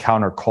radical, pretty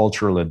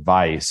countercultural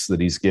advice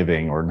that he's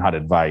giving, or not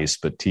advice,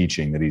 but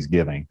teaching that he's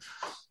giving.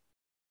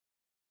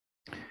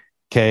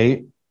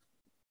 Okay.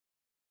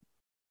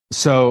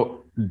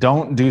 So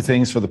don't do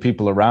things for the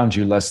people around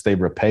you lest they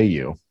repay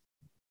you.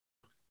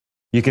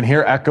 You can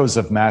hear echoes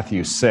of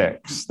Matthew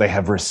 6. They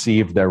have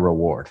received their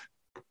reward.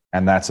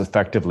 And that's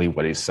effectively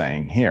what he's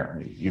saying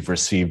here. You've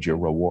received your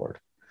reward.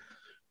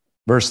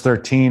 Verse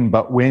 13,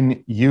 but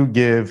when you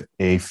give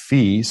a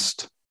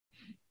feast,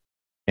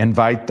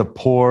 invite the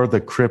poor, the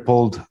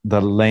crippled,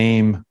 the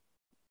lame,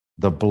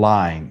 the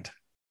blind,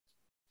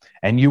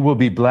 and you will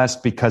be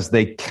blessed because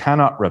they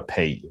cannot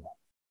repay you.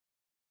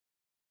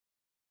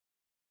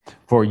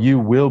 For you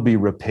will be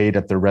repaid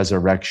at the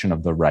resurrection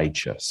of the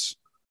righteous,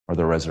 or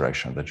the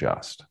resurrection of the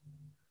just.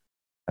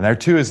 And there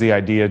too is the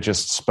idea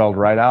just spelled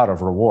right out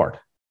of reward.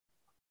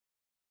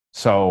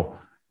 So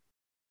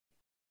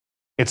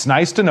it's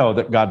nice to know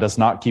that God does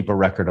not keep a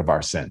record of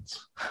our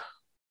sins.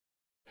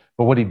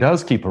 But what he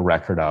does keep a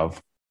record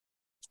of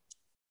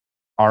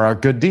are our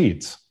good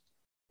deeds.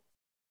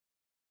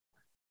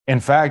 In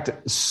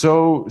fact,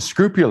 so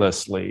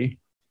scrupulously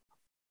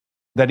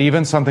that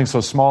even something so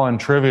small and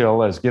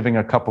trivial as giving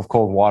a cup of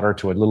cold water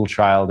to a little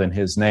child in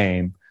his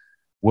name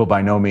will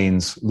by no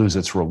means lose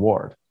its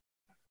reward.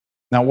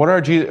 Now,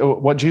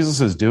 what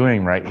Jesus is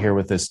doing right here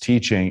with this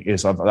teaching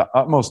is of the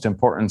utmost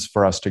importance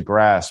for us to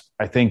grasp,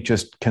 I think,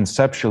 just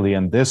conceptually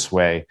in this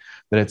way,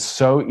 that it's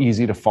so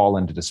easy to fall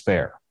into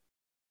despair.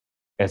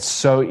 It's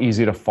so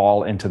easy to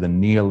fall into the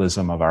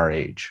nihilism of our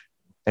age.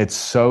 It's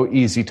so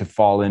easy to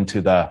fall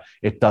into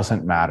it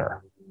doesn't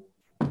matter.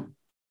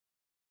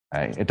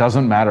 It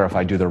doesn't matter if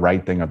I do the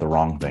right thing or the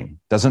wrong thing.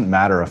 It doesn't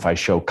matter if I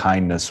show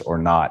kindness or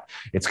not.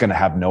 It's going to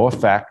have no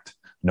effect,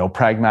 no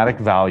pragmatic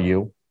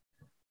value.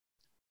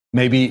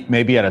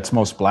 Maybe at its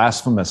most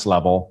blasphemous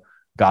level,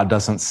 God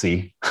doesn't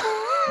see.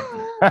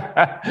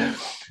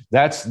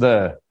 That's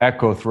the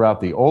echo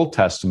throughout the Old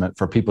Testament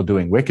for people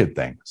doing wicked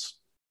things.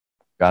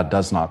 God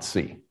does not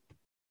see.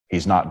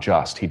 He's not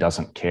just. He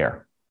doesn't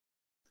care.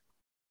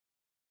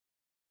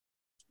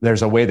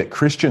 There's a way that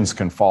Christians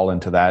can fall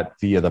into that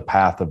via the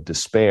path of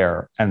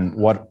despair. And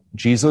what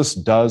Jesus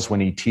does when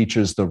he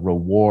teaches the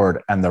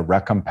reward and the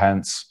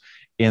recompense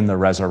in the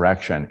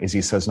resurrection is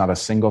he says not a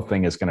single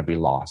thing is going to be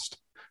lost.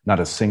 Not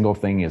a single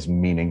thing is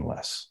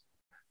meaningless.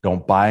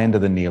 Don't buy into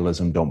the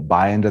nihilism. Don't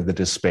buy into the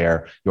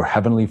despair. Your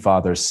heavenly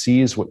Father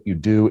sees what you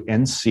do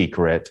in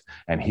secret,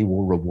 and he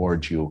will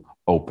reward you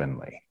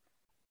openly.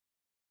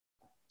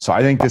 So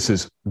I think this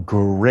is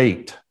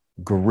great,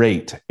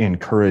 great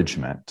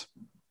encouragement.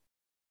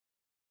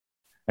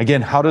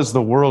 Again, how does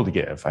the world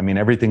give? I mean,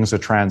 everything's a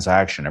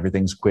transaction.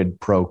 Everything's quid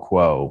pro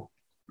quo.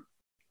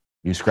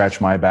 You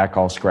scratch my back,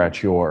 I'll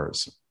scratch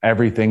yours.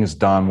 Everything's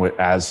done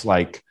as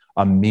like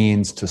a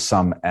means to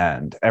some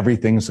end.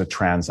 Everything's a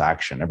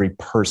transaction. Every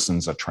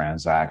person's a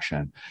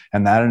transaction.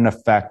 And that, in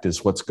effect,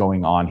 is what's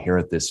going on here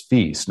at this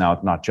feast. Now,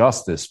 not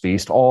just this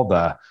feast, all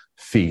the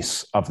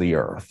feasts of the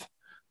earth.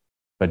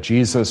 But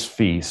Jesus'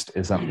 feast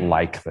isn't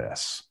like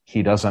this.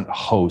 He doesn't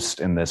host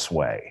in this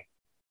way.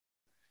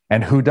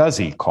 And who does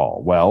he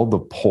call? Well, the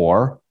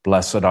poor.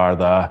 Blessed are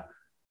the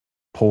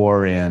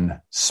poor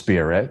in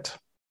spirit,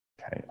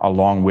 okay,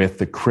 along with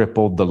the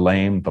crippled, the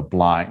lame, the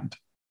blind,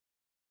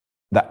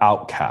 the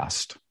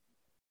outcast,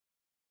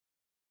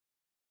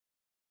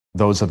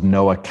 those of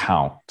no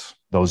account,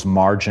 those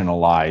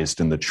marginalized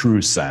in the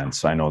true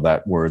sense. I know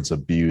that word's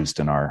abused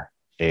in our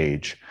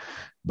age,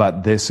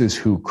 but this is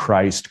who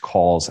Christ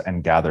calls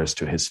and gathers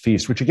to his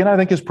feast, which again, I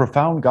think is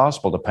profound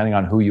gospel depending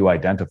on who you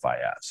identify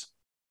as.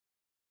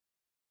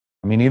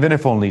 I mean, even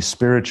if only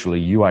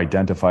spiritually, you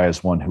identify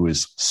as one who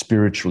is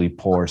spiritually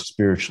poor,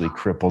 spiritually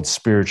crippled,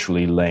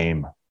 spiritually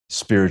lame,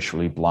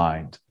 spiritually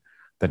blind,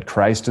 that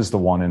Christ is the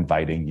one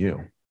inviting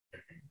you.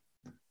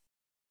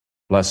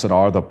 Blessed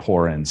are the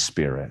poor in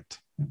spirit.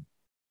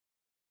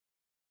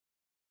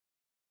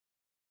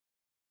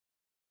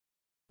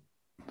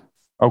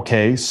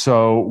 Okay,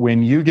 so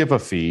when you give a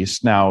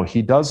feast, now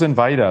he does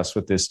invite us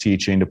with this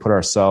teaching to put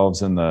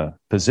ourselves in the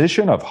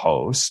position of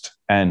host,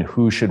 and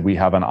who should we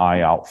have an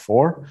eye out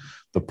for?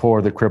 The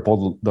poor, the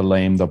crippled, the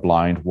lame, the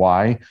blind.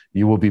 Why?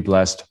 You will be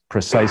blessed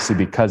precisely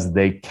because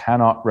they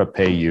cannot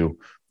repay you.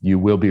 You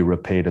will be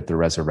repaid at the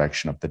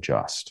resurrection of the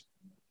just.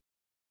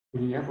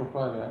 Can you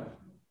amplify that?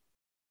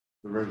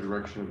 The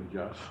resurrection of the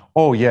just.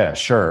 Oh, yeah,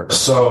 sure.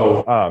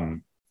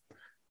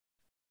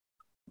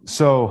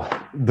 So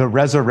the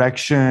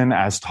resurrection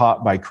as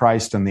taught by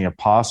Christ and the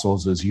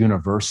apostles is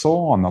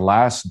universal. On the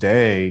last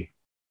day,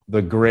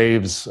 the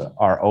graves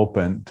are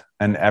opened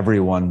and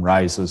everyone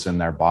rises in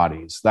their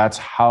bodies. That's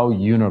how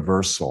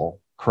universal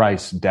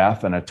Christ's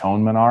death and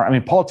atonement are? I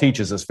mean, Paul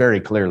teaches us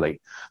very clearly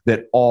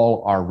that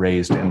all are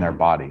raised in their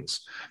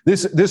bodies.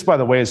 This, by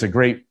the way, is a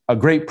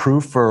great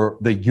proof for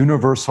the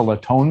universal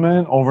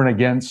atonement over and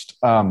against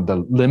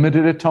the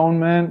limited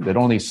atonement that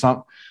only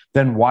some.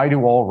 Then why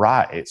do all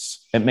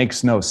rise? It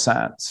makes no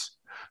sense.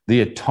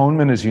 The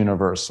atonement is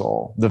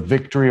universal. The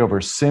victory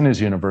over sin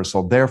is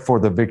universal. Therefore,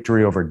 the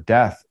victory over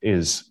death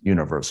is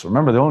universal.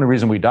 Remember, the only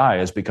reason we die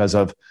is because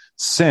of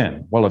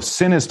sin. Well, if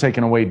sin is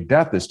taken away,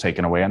 death is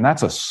taken away. And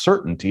that's a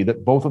certainty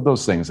that both of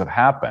those things have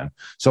happened.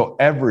 So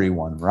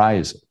everyone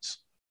rises.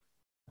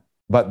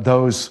 But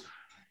those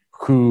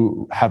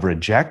who have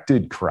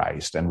rejected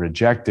Christ and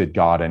rejected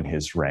God and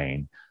his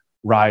reign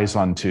rise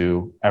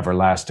unto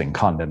everlasting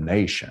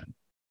condemnation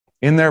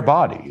in their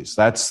bodies.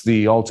 That's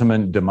the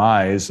ultimate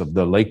demise of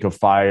the lake of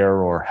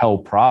fire or hell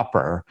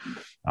proper,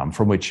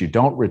 from which you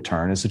don't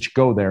return, is that you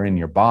go there in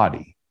your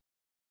body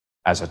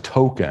as a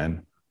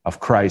token of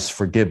Christ's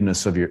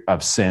forgiveness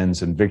of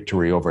sins and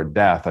victory over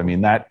death. I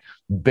mean, that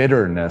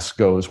bitterness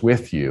goes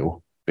with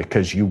you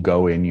because you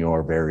go in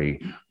your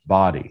very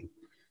body.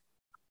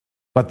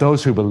 But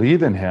those who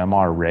believe in him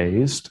are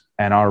raised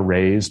and are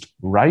raised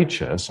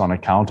righteous on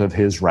account of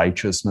his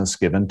righteousness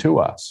given to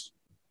us.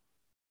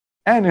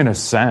 And in a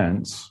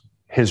sense,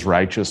 his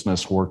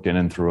righteousness worked in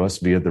and through us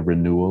via the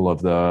renewal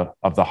of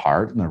the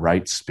heart and the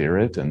right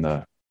spirit and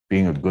the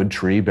being a good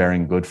tree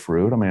bearing good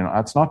fruit. I mean,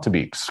 that's not to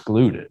be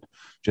excluded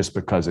just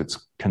because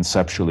it's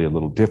conceptually a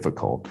little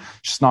difficult.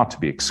 It's just not to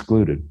be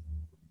excluded.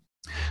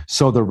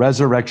 So the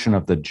resurrection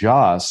of the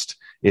just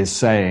is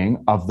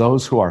saying of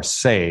those who are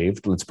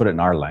saved, let's put it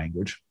in our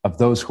language, of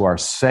those who are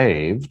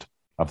saved,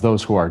 of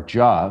those who are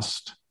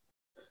just,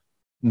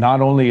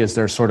 not only is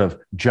there sort of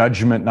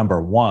judgment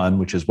number one,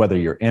 which is whether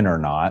you're in or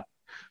not,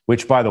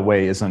 which, by the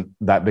way, isn't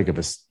that big of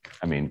a,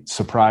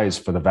 surprise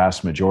for the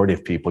vast majority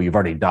of people. You've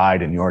already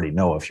died and you already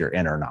know if you're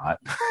in or not.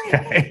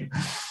 Okay?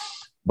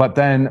 But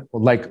then,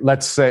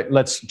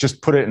 let's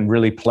just put it in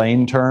really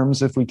plain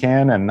terms if we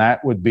can, and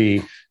that would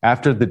be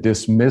after the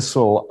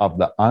dismissal of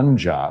the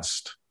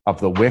unjust, of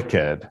the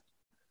wicked,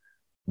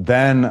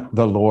 then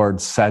the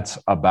Lord sets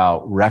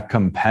about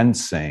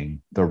recompensing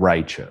the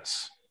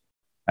righteous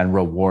and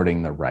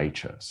rewarding the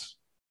righteous.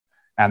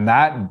 And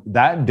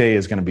that day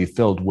is going to be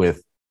filled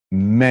with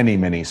many,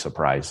 many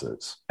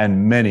surprises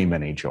and many,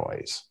 many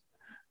joys.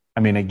 I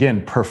mean,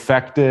 again,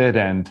 perfected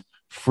and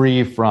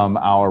free from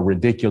our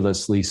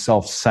ridiculously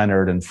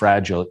self-centered and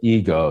fragile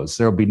egos.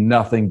 There will be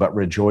nothing but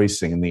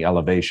rejoicing in the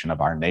elevation of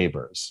our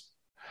neighbors.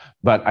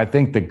 But I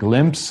think the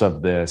glimpse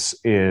of this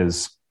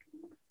is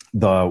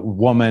the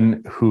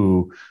woman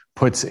who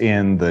puts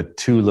in the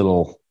two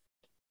little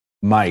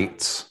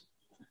mites,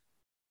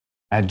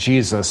 and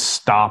Jesus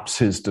stops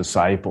his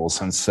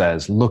disciples and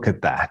says, "Look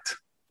at that."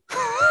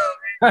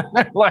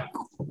 Like,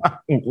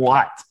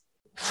 what?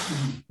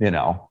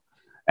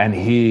 And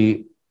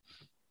he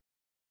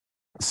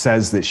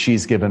says that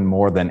she's given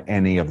more than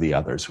any of the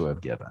others who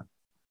have given.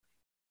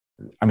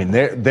 I mean,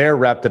 they're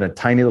wrapped in a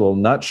tiny little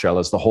nutshell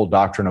as the whole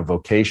doctrine of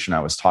vocation I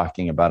was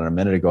talking about a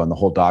minute ago, and the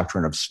whole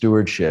doctrine of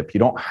stewardship. You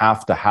don't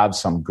have to have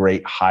some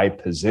great high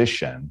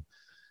position.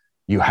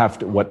 You have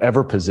to,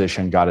 whatever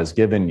position God has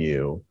given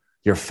you,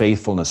 your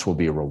faithfulness will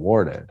be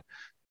rewarded.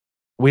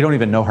 We don't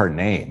even know her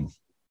name.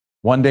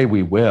 One day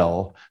we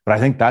will, but I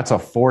think that's a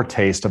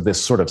foretaste of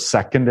this sort of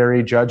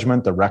secondary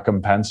judgment, the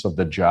recompense of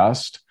the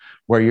just,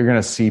 where you're going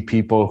to see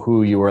people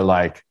who you were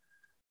like,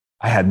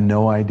 I had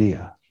no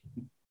idea.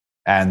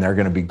 And they're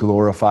going to be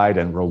glorified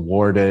and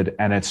rewarded.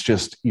 And it's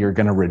just, you're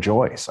going to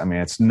rejoice. I mean,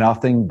 it's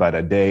nothing but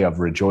a day of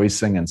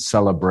rejoicing and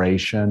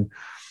celebration.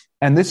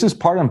 And this is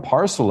part and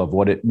parcel of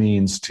what it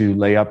means to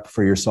lay up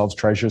for yourselves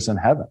treasures in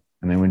heaven.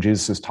 I mean, when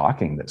Jesus is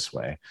talking this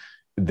way,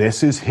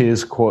 this is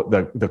his quote,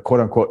 the quote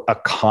unquote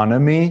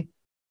economy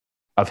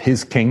of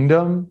his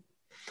kingdom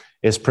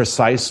is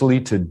precisely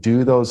to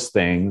do those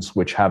things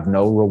which have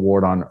no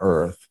reward on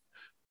earth,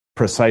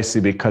 precisely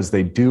because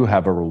they do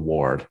have a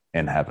reward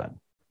in heaven.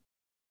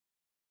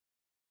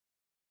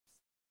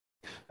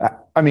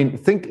 I mean,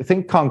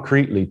 think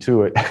concretely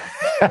to it.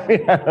 I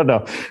mean, I don't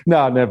know.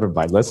 No, never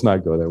mind. Let's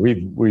not go there.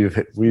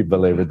 We've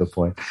belabored the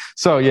point.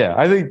 So yeah,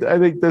 I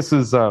think this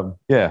is I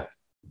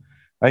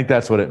think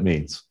that's what it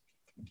means.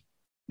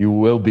 You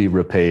will be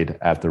repaid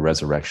at the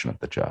resurrection of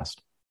the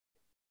just.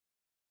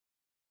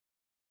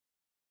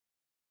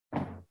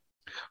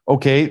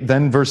 Okay,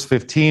 then verse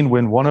 15,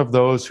 when one of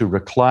those who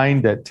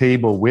reclined at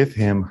table with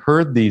him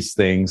heard these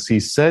things, he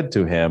said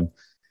to him,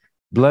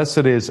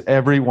 "Blessed is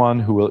everyone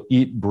who will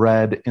eat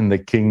bread in the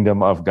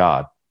kingdom of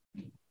God."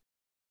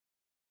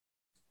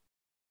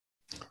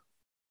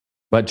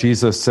 But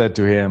Jesus said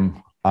to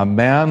him, "A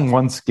man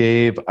once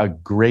gave a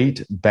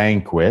great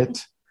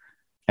banquet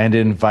and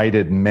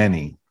invited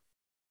many."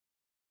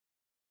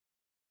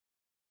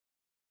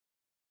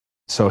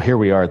 So here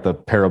we are at the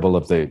parable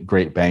of the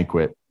great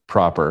banquet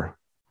proper.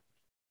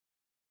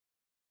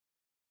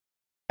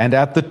 "And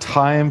at the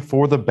time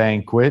for the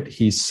banquet,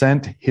 he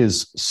sent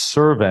his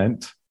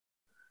servant."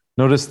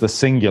 Notice the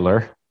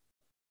singular.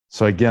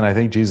 So again, I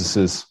think Jesus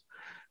is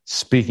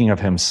speaking of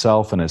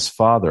himself and his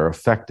Father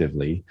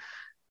effectively,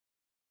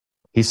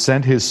 he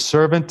sent his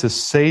servant to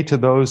say to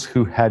those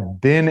who had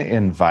been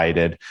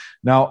invited.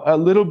 Now, a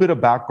little bit of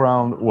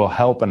background will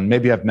help, and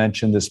maybe I've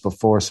mentioned this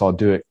before, so I'll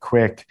do it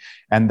quick.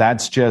 And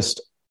that's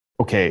just,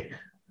 okay,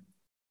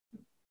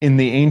 in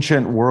the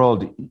ancient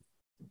world,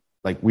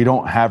 like, we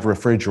don't have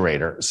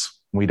refrigerators.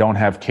 We don't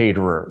have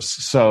caterers.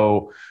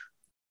 So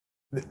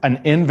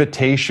an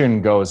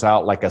invitation goes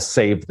out like a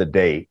save the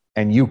date,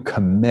 and you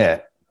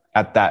commit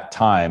at that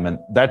time. And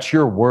that's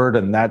your word,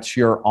 and that's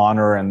your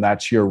honor, and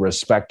that's your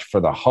respect for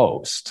the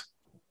host.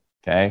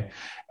 Okay.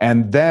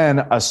 And then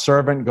a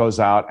servant goes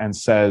out and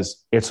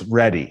says, it's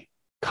ready,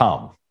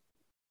 come.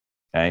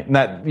 Okay. And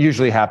that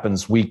usually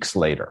happens weeks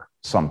later,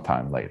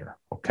 sometime later.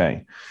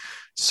 Okay.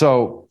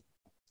 So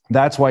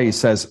that's why he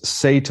says,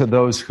 say to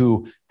those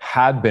who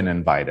had been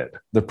invited.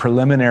 The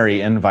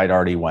preliminary invite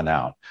already went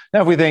out.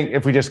 Now,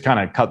 if we just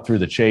kind of cut through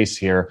the chase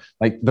here,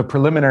 like, the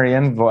preliminary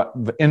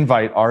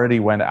invite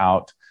already went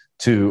out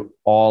to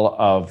all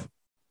of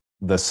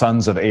the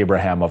sons of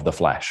Abraham of the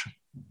flesh,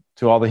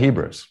 to all the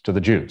Hebrews, to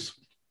the Jews.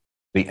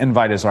 The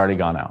invite has already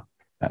gone out.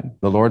 And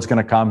the Lord's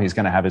going to come. He's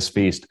going to have his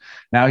feast.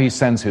 Now he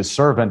sends his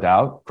servant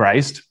out,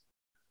 Christ.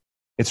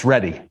 It's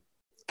ready.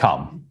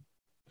 Come.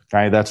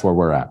 Okay, that's where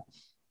we're at.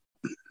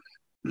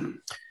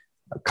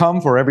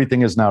 Come, for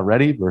everything is now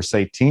ready, verse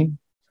 18.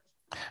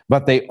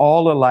 But they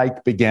all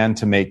alike began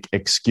to make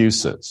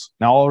excuses.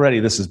 Now, already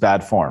this is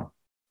bad form.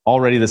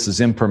 Already this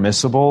is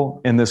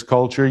impermissible in this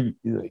culture.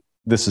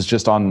 This is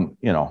just on,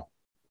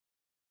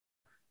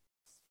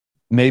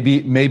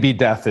 maybe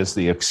death is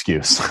the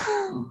excuse.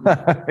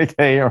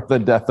 Okay, or the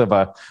death of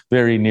a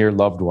very near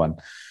loved one.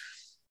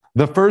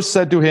 The first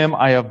said to him,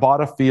 I have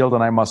bought a field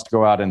and I must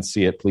go out and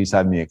see it. Please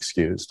have me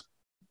excused.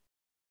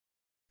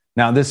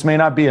 Now, this may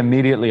not be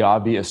immediately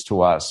obvious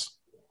to us,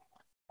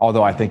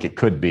 although I think it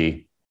could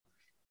be.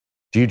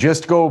 Do you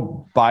just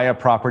go buy a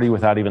property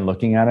without even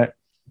looking at it?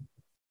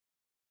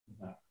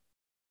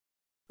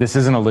 This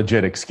isn't a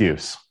legit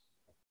excuse.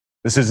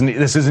 This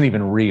isn't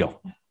even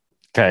real.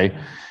 Okay?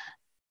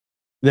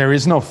 There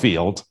is no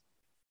field,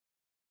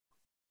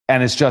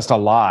 and it's just a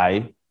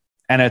lie,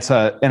 and it's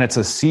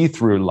a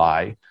see-through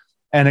lie.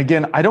 And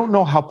again, I don't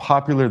know how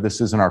popular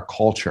this is in our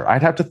culture.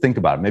 I'd have to think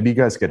about it. Maybe you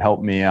guys could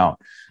help me out.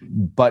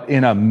 But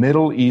in a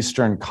Middle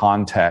Eastern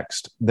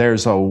context,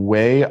 there's a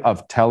way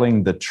of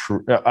telling the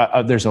truth.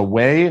 There's a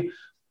way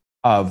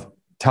of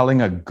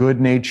telling a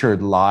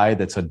good-natured lie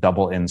that's a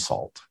double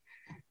insult.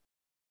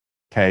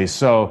 Okay,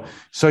 so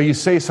you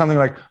say something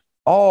like,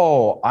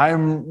 "Oh,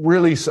 I'm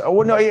really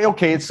no."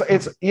 Okay,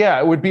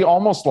 it would be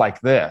almost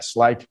like this,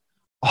 like,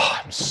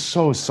 "Oh, I'm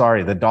so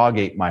sorry. The dog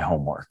ate my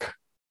homework."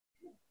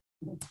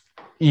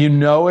 You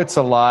know it's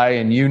a lie,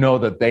 and you know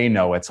that they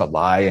know it's a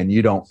lie, and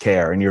you don't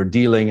care, and you're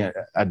dealing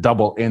a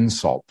double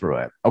insult through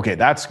it. Okay,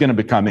 that's going to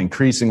become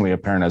increasingly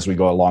apparent as we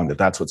go along that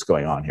that's what's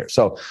going on here.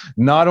 So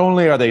not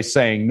only are they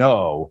saying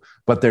no,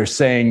 but they're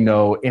saying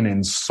no in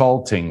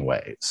insulting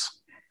ways.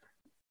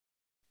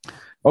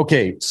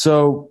 Okay,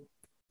 so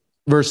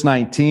verse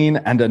 19,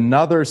 and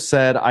another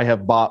said, I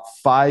have bought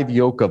 5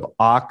 yoke of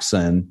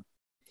oxen.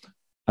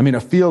 I mean,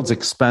 a field's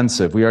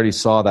expensive. We already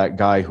saw that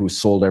guy who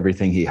sold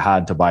everything he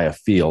had to buy a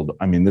field.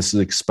 I mean, this is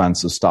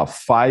expensive stuff.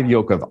 5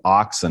 yoke of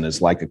oxen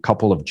is like a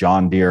couple of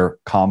John Deere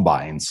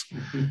combines.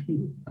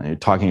 You're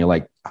talking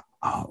like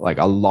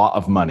a lot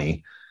of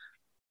money.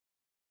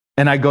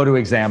 And I go to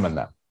examine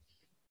them.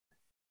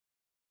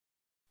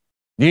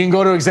 You can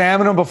go to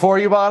examine them before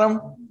you bought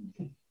them?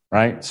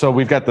 Right? So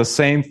we've got the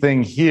same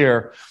thing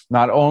here.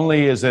 Not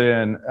only is it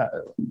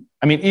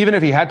even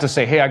if he had to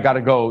say, hey, I got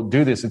to go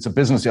do this, it's a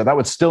business deal, that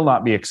would still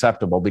not be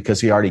acceptable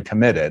because he already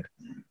committed.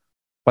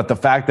 But the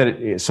fact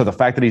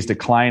that he's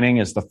declining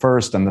is the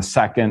first, and the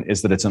second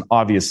is that it's an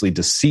obviously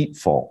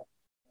deceitful.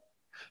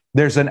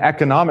 There's an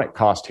economic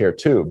cost here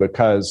too,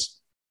 because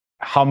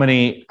how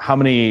many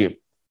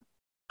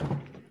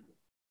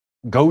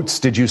goats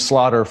did you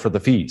slaughter for the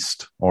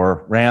feast,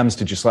 or rams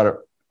did you slaughter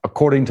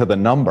according to the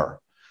number?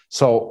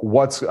 So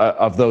what's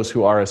of those who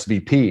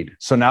RSVP'd?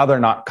 So now they're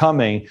not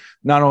coming.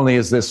 Not only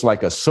is this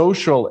like a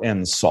social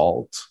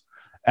insult,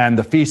 and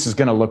the feast is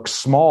going to look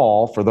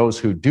small for those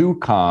who do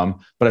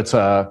come, but it's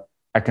a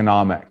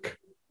economic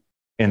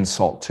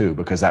insult too,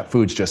 because that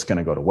food's just going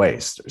to go to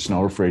waste. There's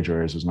no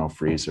refrigerators, there's no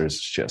freezers.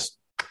 It's just,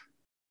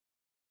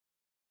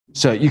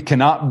 so you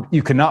cannot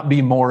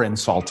be more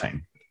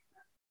insulting.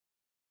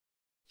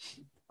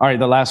 All right,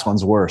 the last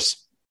one's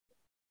worse.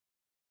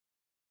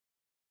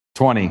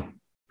 20.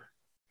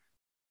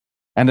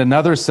 And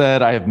another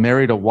said, I have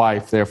married a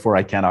wife, therefore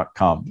I cannot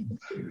come.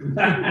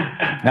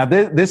 Now,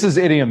 this is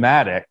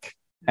idiomatic.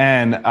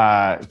 And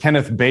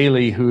Kenneth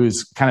Bailey,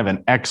 who's kind of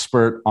an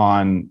expert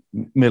on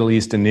Middle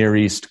East and Near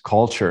East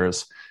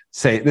cultures,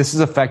 say this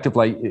is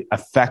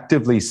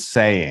effectively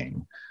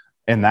saying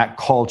in that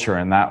culture,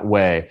 in that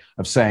way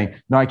of saying,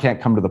 no, I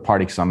can't come to the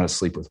party because I'm going to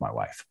sleep with my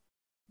wife.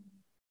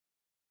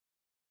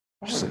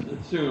 I would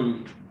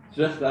assume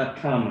just that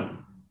comment,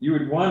 you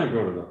would want to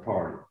go to the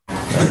party.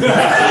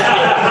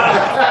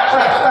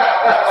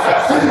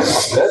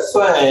 That's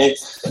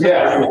thanks.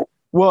 Yeah.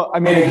 Well, I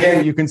mean,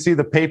 again, you can see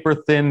the paper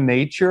thin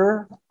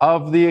nature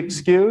of the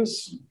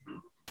excuse.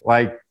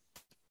 Like,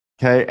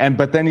 okay.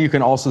 But then you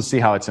can also see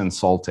how it's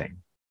insulting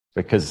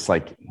because it's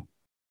like,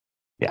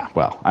 yeah,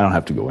 well, I don't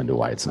have to go into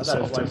why it's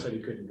insulting. His wife said he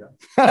couldn't go.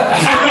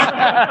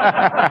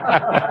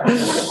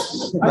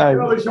 I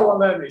probably shouldn't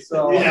let me,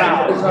 so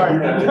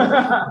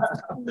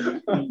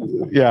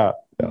yeah.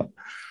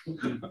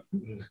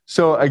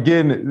 So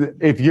again,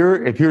 if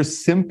you're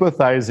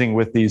sympathizing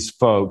with these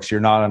folks,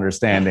 you're not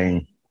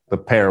understanding the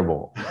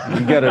parable.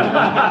 You get it.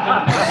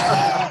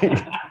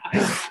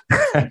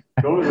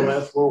 Go to the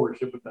last four we're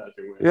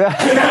sympathizing with.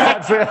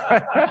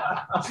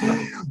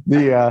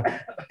 Yeah,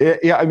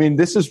 I mean,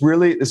 this is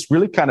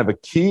really kind of a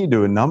key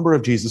to a number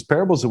of Jesus'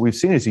 parables that we've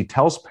seen. Is he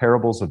tells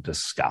parables of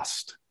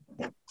disgust.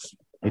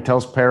 He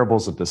tells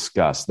parables of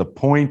disgust. The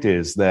point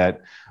is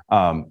that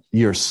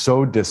you're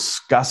so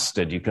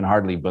disgusted you can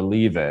hardly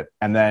believe it,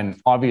 and then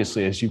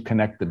obviously, as you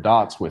connect the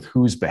dots with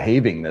who's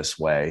behaving this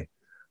way,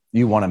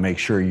 you want to make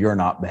sure you're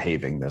not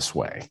behaving this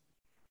way.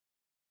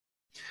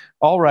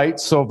 All right,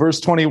 so verse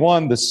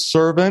 21, the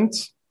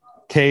servant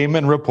came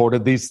and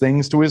reported these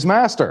things to his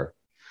master.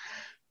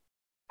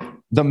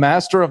 The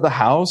master of the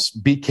house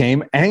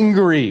became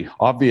angry,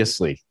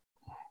 obviously,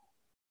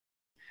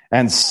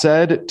 and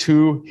said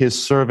to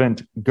his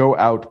servant, "Go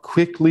out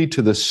quickly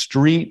to the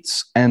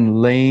streets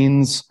and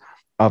lanes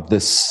of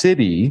the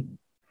city."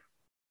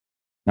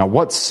 Now,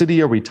 what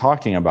city are we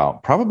talking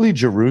about? Probably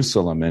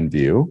Jerusalem in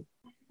view.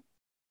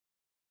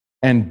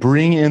 "And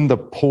bring in the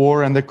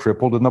poor and the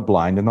crippled and the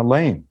blind and the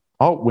lame."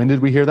 Oh, when did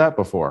we hear that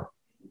before?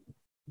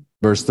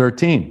 Verse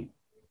 13.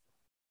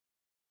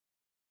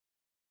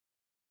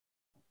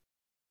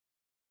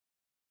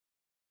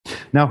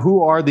 Now,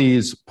 who are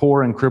these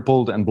poor and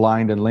crippled and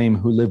blind and lame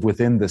who live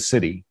within the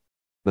city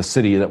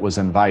that was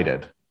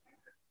invited?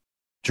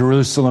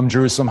 Jerusalem,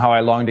 Jerusalem, how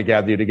I long to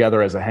gather you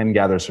together as a hen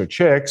gathers her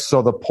chicks.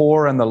 So the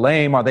poor and the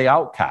lame are the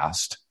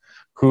outcast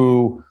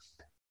who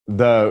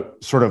the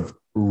sort of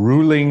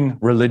ruling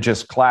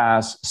religious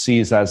class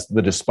sees as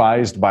the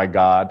despised by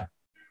God,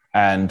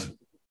 and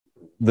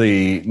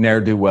the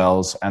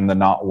ne'er-do-wells and the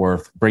not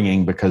worth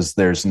bringing because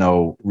there's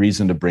no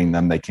reason to bring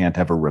them. They can't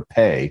ever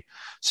repay.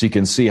 So you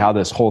can see how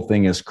this whole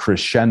thing is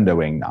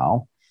crescendoing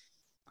now.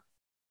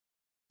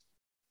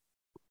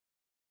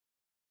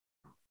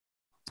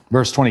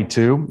 Verse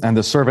 22, and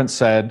the servant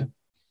said,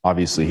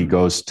 obviously he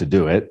goes to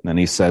do it, and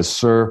he says,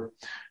 "Sir,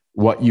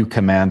 what you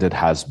commanded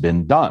has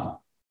been done."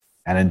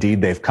 And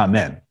indeed, they've come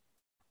in.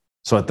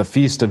 So at the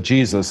feast of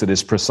Jesus, it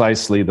is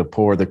precisely the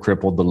poor, the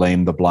crippled, the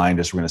lame, the blind,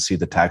 as we're going to see,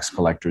 the tax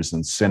collectors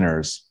and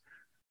sinners,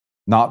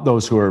 not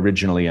those who were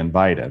originally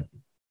invited.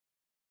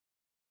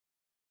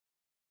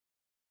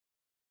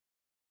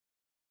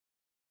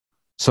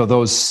 So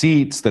those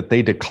seats that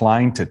they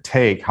declined to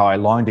take, how I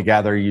long to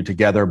gather you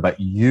together, but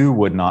you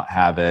would not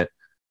have it,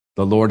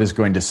 the Lord is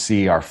going to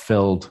see are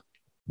filled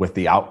with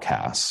the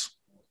outcasts.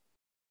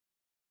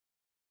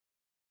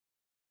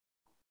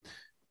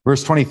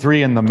 Verse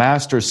 23, and the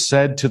master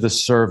said to the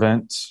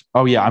servant,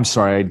 I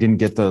didn't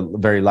get the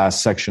very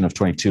last section of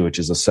 22, which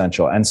is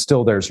essential. And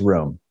still there's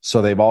room. So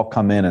they've all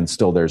come in and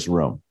still there's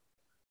room.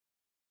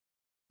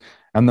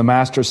 And the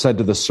master said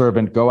to the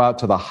servant, "Go out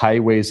to the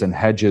highways and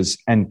hedges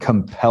and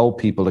compel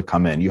people to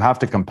come in." You have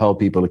to compel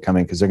people to come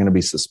in because they're going to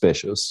be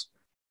suspicious.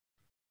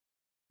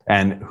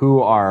 And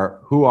who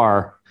are,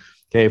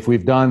 okay, if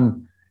we've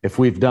done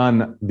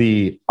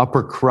the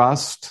upper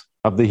crust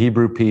of the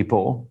Hebrew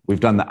people,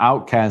 we've done the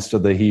outcast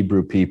of the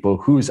Hebrew people,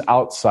 who's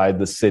outside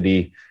the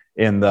city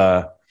in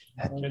the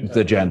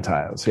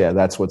Gentiles. Yeah,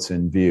 that's what's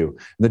in view.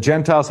 The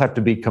Gentiles have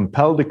to be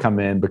compelled to come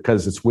in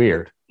because it's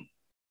weird.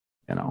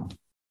 You know,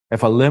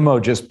 if a limo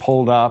just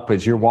pulled up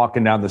as you're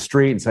walking down the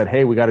street and said,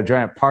 "Hey, we got a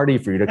giant party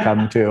for you to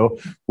come to,"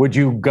 would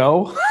you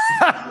go?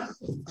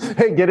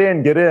 Hey, get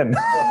in.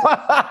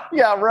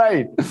 Yeah,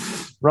 right.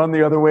 Run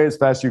the other way as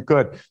fast as you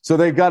could. So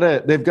they've got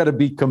to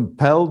be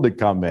compelled to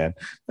come in.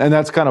 And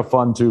that's kind of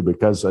fun too,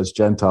 because as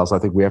Gentiles, I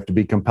think we have to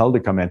be compelled to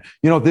come in.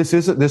 You know,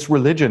 this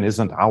religion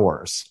isn't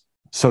ours,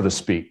 so to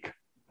speak.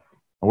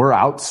 We're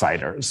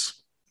outsiders.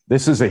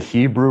 This is a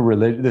Hebrew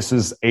religion. This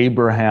is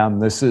Abraham.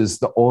 This is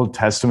the Old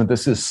Testament.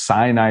 This is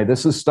Sinai.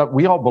 This is stuff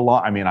we all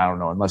belong. I mean, I don't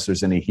know, unless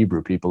there's any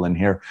Hebrew people in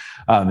here,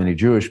 any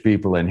Jewish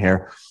people in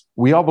here.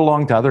 We all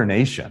belong to other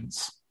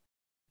nations.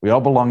 We all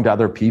belong to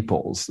other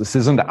peoples. This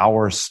isn't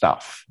our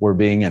stuff. We're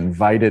being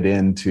invited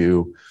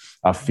into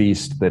a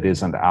feast that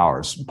isn't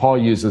ours. Paul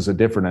uses a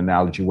different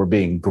analogy. We're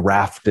being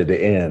grafted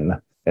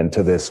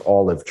into this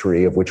olive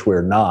tree, of which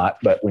we're not.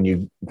 But when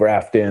you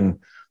graft in,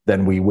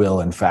 then we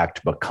will, in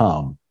fact,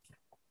 become.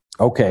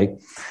 Okay.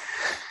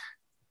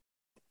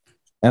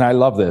 And I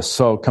love this.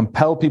 So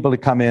compel people to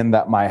come in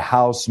that my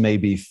house may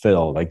be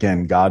filled.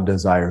 Again, God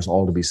desires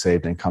all to be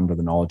saved and come to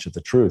the knowledge of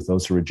the truth.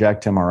 Those who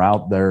reject him are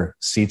out. Their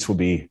seats will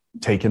be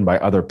taken by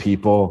other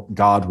people.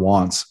 God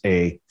wants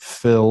a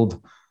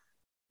filled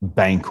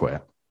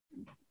banquet.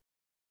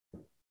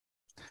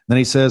 Then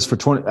he says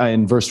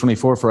in verse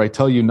 24, "For I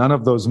tell you, none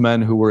of those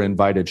men who were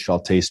invited shall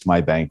taste my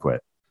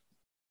banquet."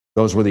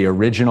 Those were the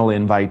original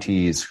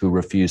invitees who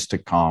refused to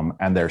come,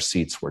 and their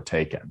seats were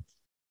taken.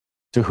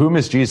 To whom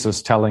is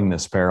Jesus telling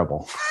this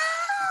parable?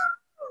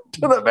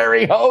 To the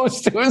very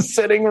host who's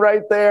sitting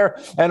right there,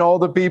 and all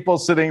the people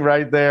sitting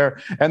right there,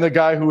 and the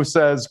guy who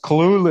says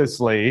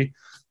cluelessly,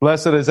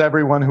 "Blessed is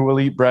everyone who will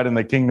eat bread in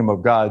the kingdom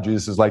of God."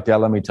 Jesus is like, yeah,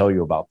 let me tell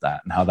you about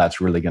that and how that's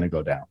really going to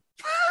go down.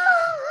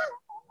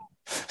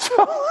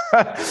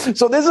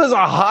 So this is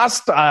a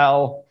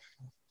hostile,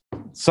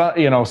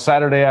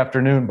 Saturday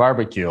afternoon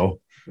barbecue,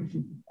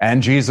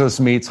 and Jesus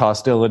meets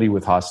hostility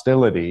with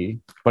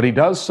hostility, but he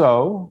does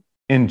so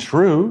in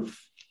truth.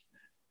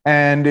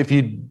 And if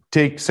you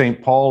take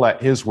St. Paul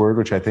at his word,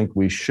 which I think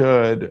we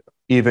should,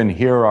 even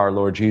hear our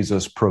Lord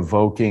Jesus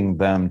provoking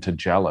them to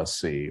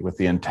jealousy, with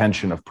the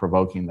intention of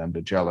provoking them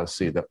to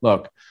jealousy, that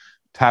look,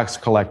 tax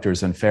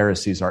collectors and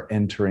Pharisees are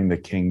entering the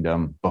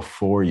kingdom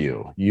before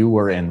you. You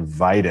were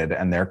invited,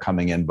 and they're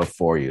coming in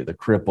before you. The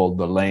crippled,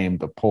 the lame,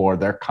 the poor,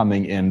 they're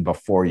coming in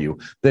before you.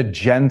 The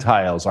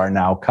Gentiles are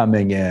now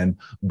coming in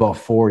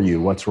before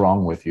you. What's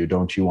wrong with you?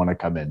 Don't you want to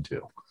come in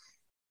too?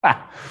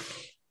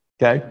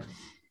 Okay.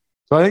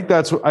 So I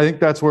think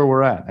that's where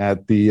we're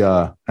at the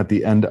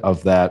end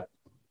of that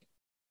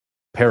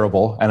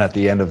parable and at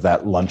the end of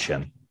that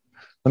luncheon.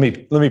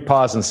 Let me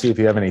pause and see if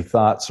you have any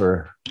thoughts,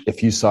 or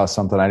if you saw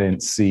something I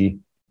didn't see.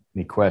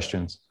 Any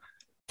questions?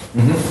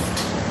 Isn't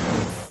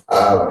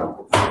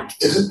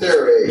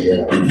there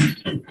I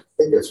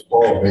think it's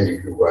Paul maybe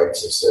who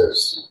writes and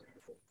says,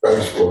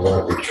 Christ will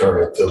not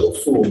return until the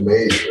full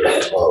measure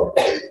of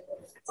the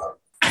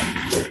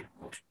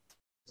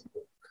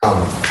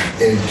come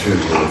into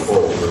the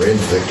fold or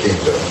into the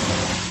kingdom.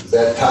 Does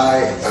that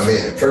tie? I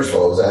mean, first of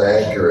all, is that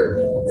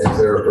accurate? Is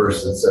there a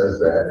verse that says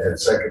that? And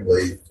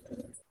secondly,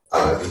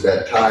 does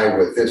that tie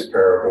with this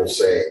parable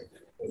saying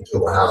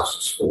until the house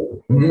is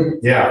full?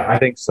 Yeah, I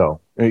think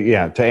so.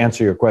 Yeah, to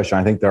answer your question,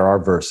 I think there are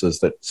verses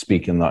that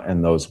speak in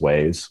those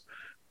ways.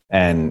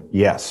 And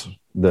yes,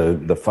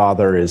 the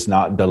Father is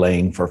not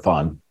delaying for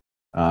fun.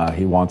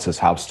 He wants his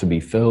house to be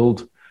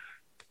filled.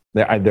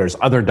 There's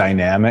other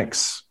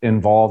dynamics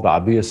involved,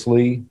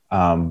 obviously,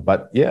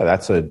 but yeah,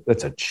 that's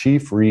a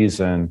chief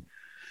reason.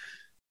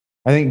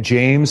 I think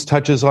James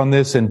touches on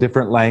this in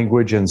different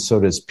language, and so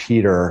does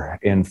Peter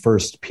in 1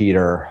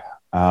 Peter.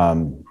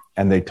 And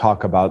they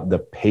talk about the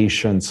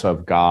patience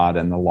of God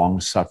and the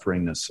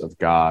long-sufferingness of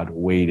God,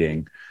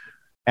 waiting.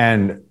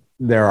 And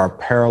there are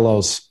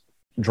parallels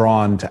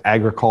drawn to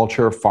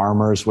agriculture,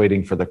 farmers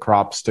waiting for the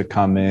crops to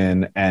come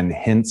in, and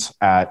hints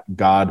at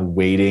God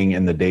waiting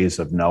in the days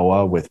of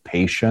Noah with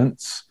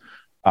patience,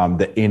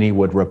 that any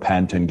would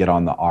repent and get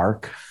on the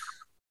ark.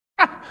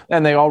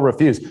 And they all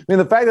refuse. I mean,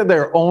 the fact that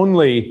there are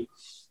only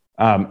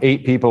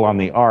 8 people on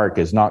the ark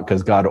is not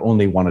because God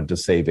only wanted to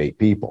save 8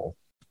 people.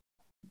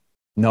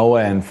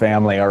 Noah and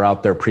family are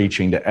out there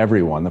preaching to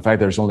everyone. The fact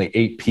there's only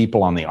 8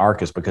 people on the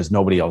ark is because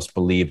nobody else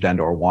believed and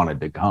or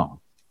wanted to come.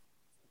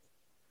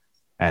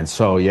 And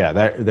so, yeah,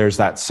 there's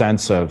that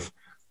sense of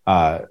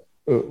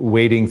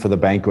waiting for the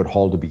banquet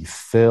hall to be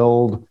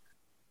filled,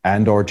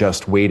 and or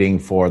just waiting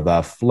for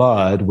the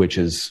flood, which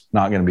is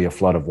not going to be a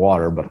flood of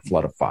water, but a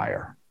flood of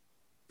fire.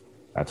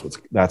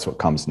 That's what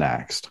comes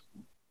next.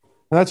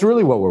 And that's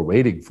really what we're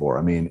waiting for.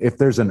 I mean, if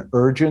there's an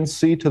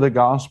urgency to the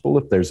gospel,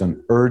 if there's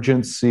an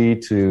urgency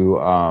to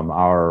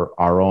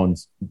our own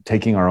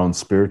taking our own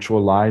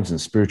spiritual lives and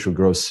spiritual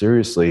growth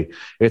seriously,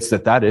 it's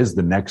that is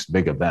the next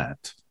big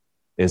event,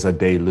 is a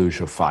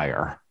deluge of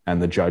fire and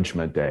the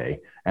judgment day.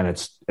 And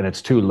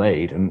it's too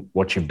late. And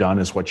what you've done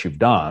is what you've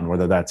done,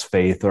 whether that's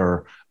faith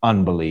or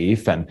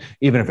unbelief. And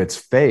even if it's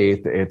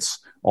faith, it's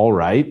all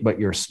right, but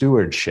your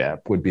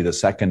stewardship would be the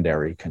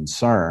secondary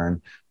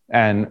concern.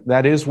 And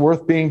that is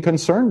worth being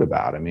concerned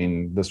about. I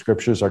mean, the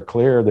scriptures are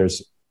clear.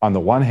 There's, on the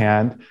one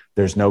hand,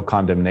 there's no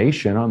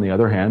condemnation. On the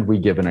other hand, we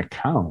give an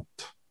account.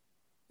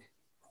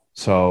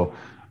 So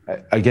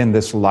again,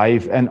 this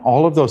life and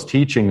all of those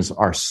teachings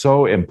are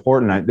so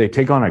important. They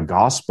take on a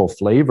gospel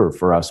flavor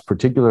for us,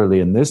 particularly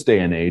in this day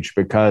and age,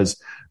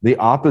 because the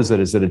opposite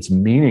is that it's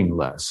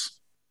meaningless.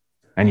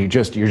 And you're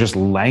just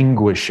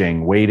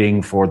languishing,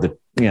 waiting for the,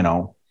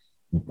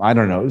 I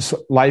don't know.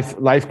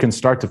 Life can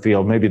start to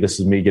feel, maybe this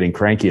is me getting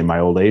cranky in my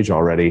old age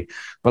already,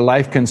 but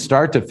life can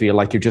start to feel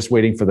like you're just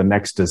waiting for the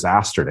next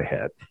disaster to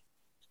hit.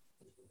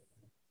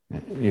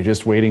 You're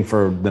just waiting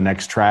for the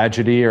next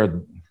tragedy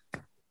or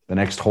the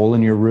next hole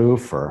in your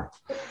roof or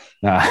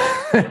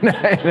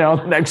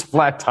the next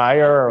flat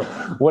tire or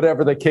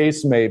whatever the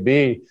case may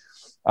be.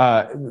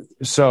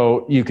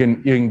 So you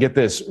can get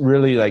this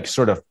really like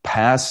sort of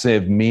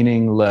passive,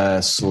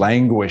 meaningless,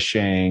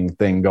 languishing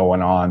thing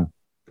going on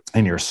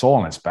in your soul,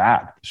 and it's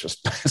bad.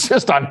 It's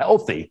just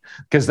unhealthy,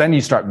 because then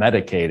you start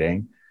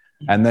medicating,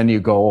 and then you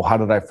go, how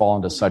did I fall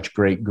into such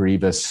great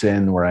grievous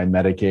sin where I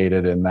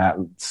medicated and that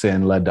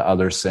sin led to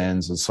other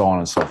sins, and so on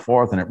and so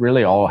forth. And it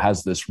really all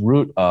has this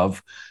root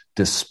of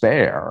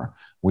despair.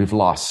 We've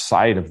lost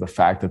sight of the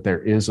fact that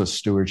there is a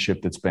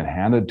stewardship that's been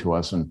handed to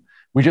us, and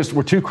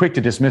we're too quick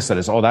to dismiss it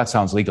as, oh, that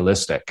sounds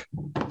legalistic.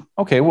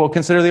 Okay, well,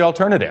 consider the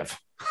alternative.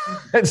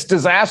 It's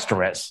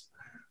disastrous.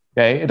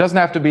 Okay, it doesn't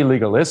have to be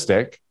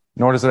legalistic,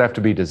 nor does it have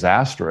to be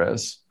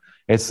disastrous.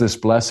 It's this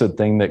blessed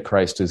thing that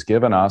Christ has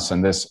given us,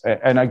 and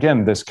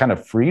again, this kind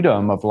of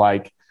freedom of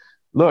like,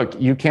 look,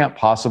 you can't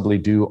possibly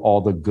do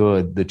all the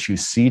good that you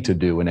see to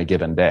do in a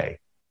given day.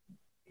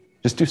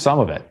 Just do some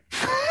of it.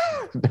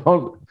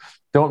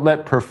 Don't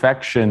let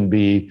perfection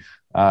be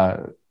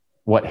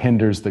what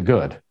hinders the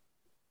good,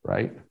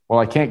 right? Well,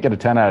 I can't get a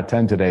 10 out of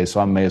 10 today, so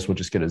I may as well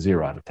just get a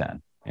 0 out of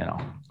 10.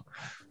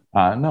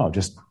 No,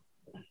 just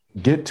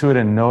get to it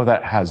and know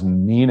that it has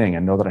meaning,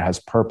 and know that it has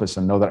purpose,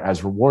 and know that it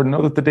has reward, and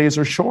know that the days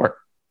are short.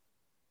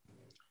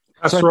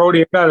 Pastor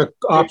Rody, I got an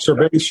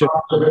observation.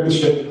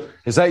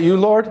 Is that you,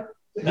 Lord?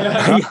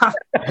 Yeah.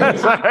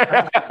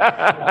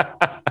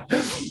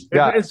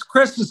 Yeah. It's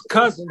Chris's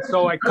cousin,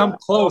 so I come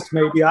close,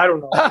 maybe. I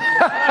don't know.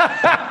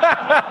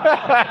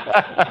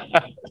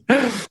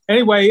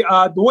 Anyway,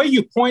 the way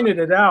you pointed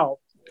it out,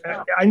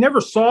 I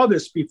never saw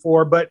this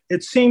before, but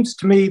it seems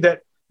to me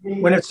that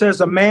when it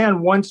says a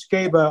man once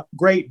gave a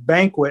great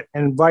banquet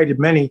and invited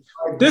many,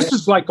 this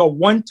is like a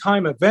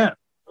one-time event.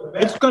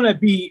 It's going to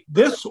be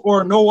this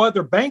or no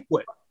other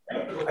banquet.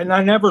 And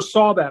I never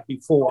saw that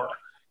before.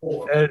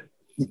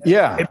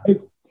 Yeah,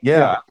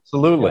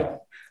 absolutely.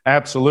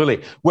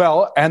 Absolutely.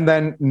 Well, and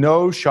then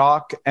no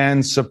shock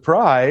and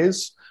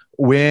surprise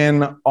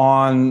when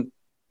on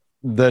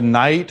the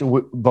night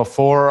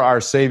before our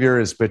Savior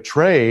is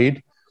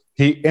betrayed,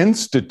 he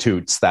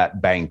institutes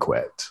that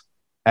banquet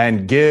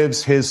and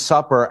gives his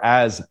supper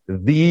as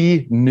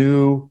the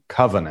new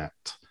covenant.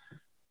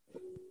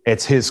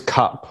 It's his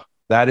cup.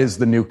 That is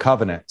the new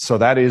covenant. So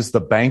that is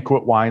the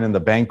banquet wine and the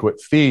banquet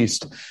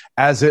feast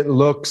as it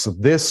looks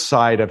this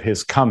side of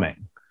his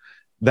coming.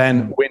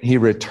 Then when he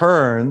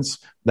returns,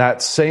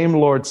 that same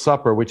Lord's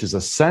Supper, which is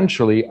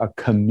essentially a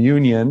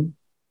communion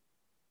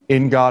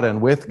in God and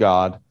with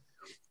God,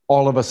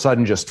 all of a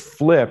sudden just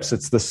flips.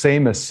 It's the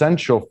same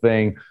essential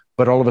thing,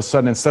 but all of a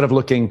sudden, instead of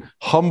looking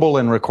humble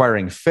and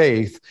requiring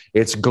faith,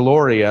 it's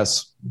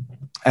glorious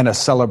and a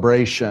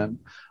celebration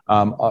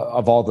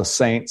of all the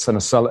saints and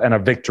a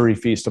victory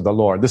feast of the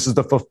Lord. This is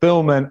the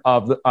fulfillment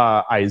of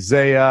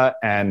Isaiah,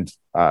 and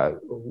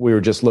we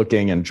were just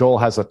looking, and Joel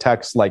has a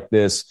text like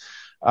this.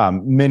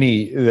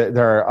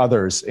 There are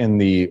others in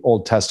the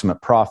Old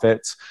Testament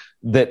prophets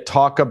that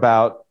talk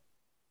about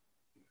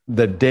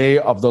the day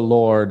of the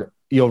Lord.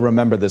 You'll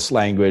remember this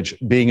language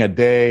being a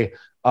day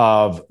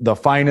of the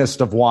finest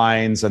of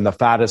wines and the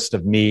fattest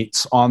of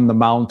meats on the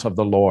mount of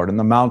the Lord, and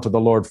the mount of the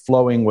Lord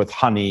flowing with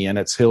honey, and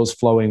its hills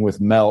flowing with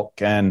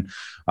milk, and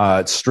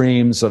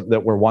streams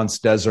that were once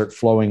desert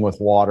flowing with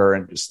water,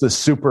 and just the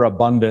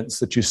superabundance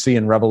that you see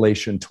in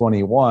Revelation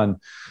 21.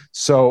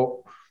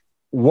 So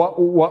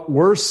what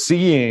we're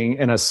seeing,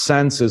 in a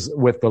sense, is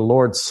with the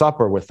Lord's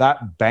Supper, with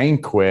that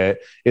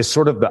banquet, is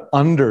sort of the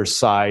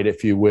underside,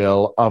 if you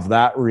will, of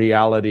that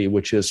reality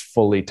which is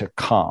fully to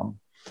come.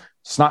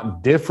 It's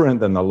not different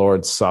than the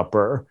Lord's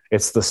Supper.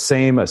 It's the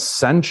same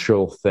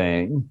essential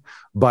thing,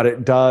 but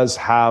it does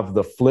have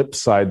the flip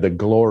side, the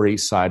glory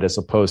side, as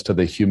opposed to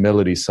the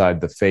humility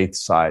side, the faith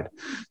side.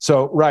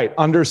 So, right,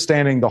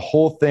 understanding the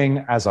whole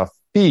thing as a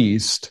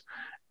feast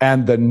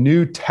and the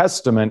New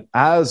Testament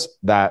as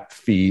that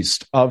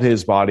feast of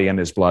his body and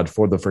his blood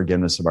for the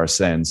forgiveness of our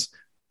sins,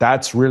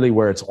 that's really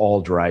where it's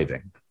all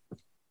driving.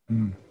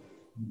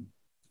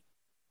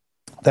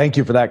 Thank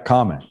you for that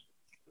comment.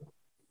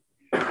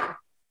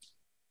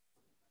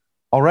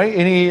 All right.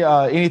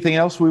 Anything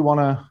else we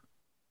want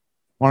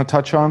to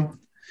touch on?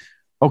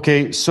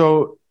 Okay,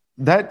 so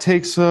that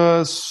takes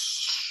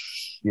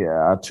us,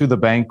 to the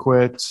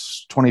banquet,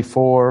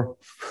 24.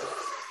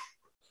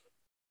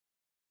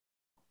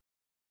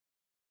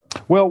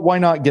 Well, why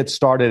not get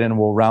started and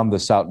we'll round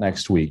this out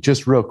next week.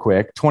 Just real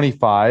quick,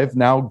 25.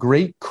 Now,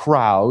 great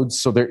crowds.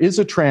 So there is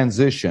a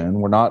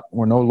transition.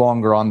 We're no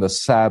longer on the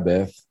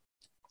Sabbath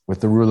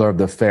with the ruler of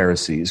the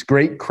Pharisees.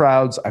 Great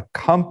crowds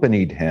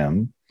accompanied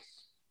him.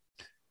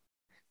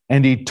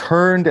 And he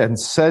turned and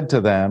said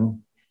to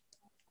them,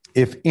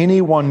 if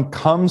anyone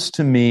comes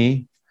to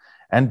me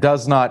and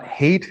does not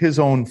hate his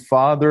own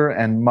father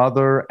and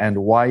mother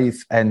and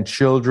wife and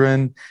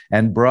children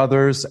and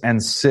brothers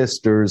and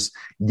sisters,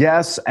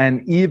 yes,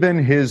 and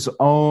even his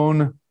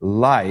own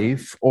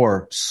life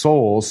or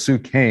soul,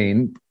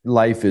 sukain,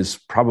 life is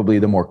probably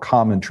the more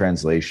common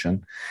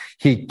translation,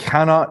 he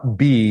cannot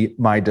be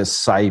my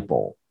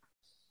disciple.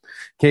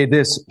 Okay,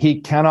 this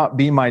he cannot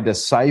be my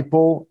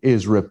disciple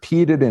is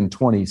repeated in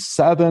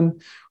 27.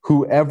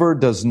 Whoever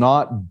does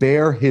not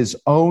bear his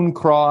own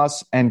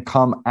cross and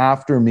come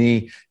after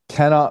me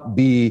cannot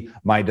be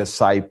my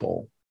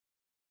disciple.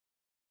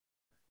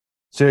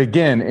 So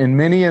again, in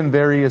many and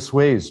various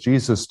ways,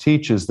 Jesus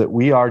teaches that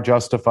we are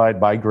justified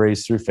by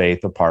grace through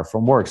faith apart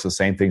from works. The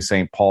same thing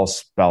St. Paul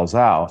spells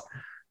out.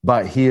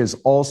 But he is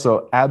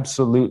also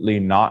absolutely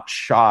not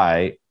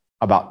shy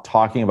about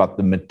talking about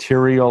the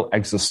material,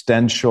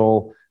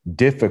 existential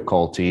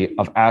difficulty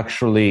of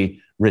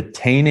actually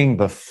retaining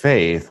the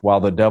faith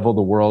while the devil,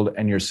 the world,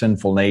 and your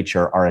sinful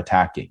nature are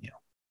attacking you.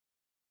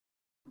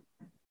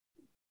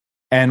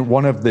 And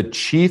one of the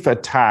chief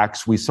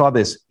attacks, we saw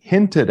this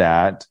hinted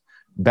at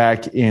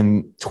back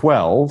in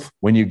 12,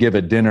 when you give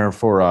a dinner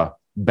for a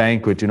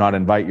banquet, do not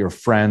invite your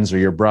friends or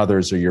your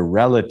brothers or your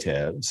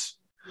relatives.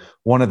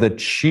 One of the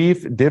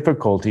chief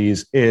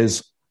difficulties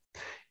is,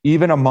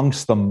 even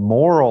amongst the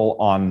moral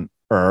on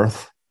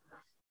earth,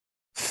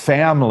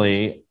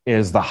 family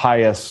is the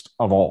highest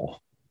of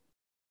all.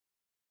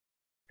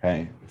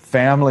 Okay?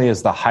 Family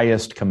is the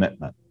highest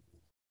commitment.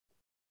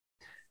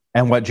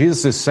 And what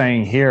Jesus is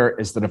saying here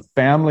is that if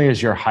family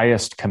is your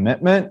highest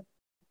commitment,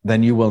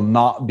 then you will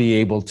not be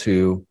able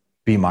to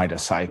be my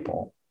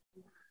disciple.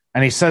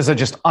 And he says it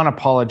just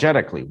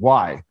unapologetically.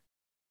 Why?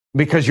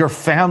 Because your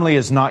family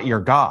is not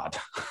your God.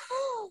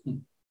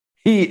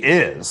 He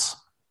is.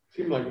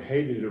 Seems like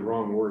hate is the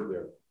wrong word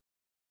there.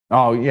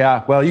 Oh,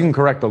 yeah. Well, you can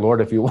correct the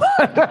Lord if you want.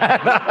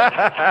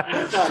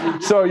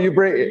 So you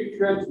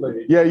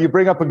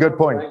bring up a good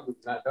point.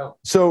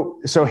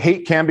 So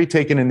hate can be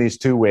taken in these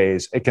two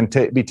ways. It can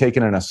be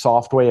taken in a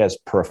soft way as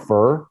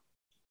prefer,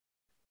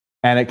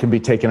 and it can be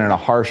taken in a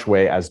harsh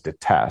way as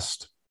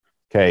detest.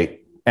 Okay.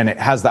 And it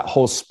has that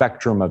whole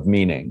spectrum of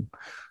meaning.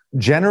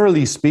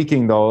 Generally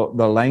speaking, though,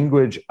 the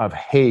language of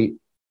hate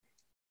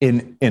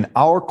in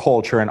our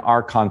culture, in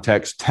our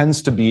context,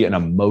 tends to be an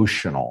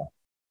emotional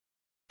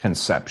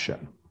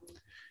conception.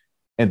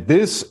 At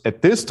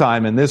this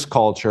time, in this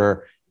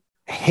culture,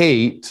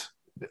 hate,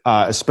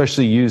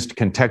 especially used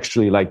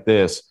contextually like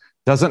this,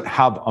 doesn't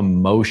have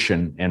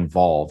emotion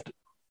involved,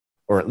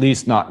 or at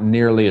least not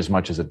nearly as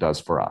much as it does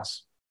for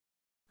us.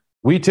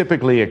 We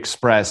typically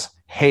express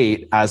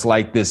hate as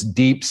like this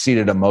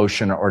deep-seated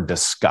emotion or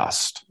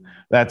disgust.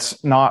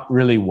 That's not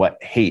really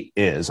what hate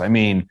is. I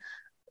mean,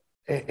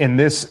 in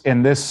this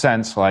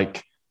sense,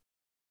 like,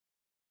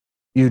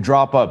 you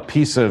drop a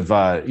piece of,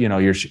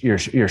 you're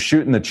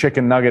shooting the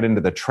chicken nugget into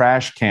the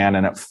trash can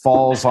and it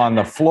falls on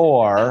the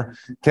floor.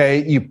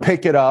 Okay, you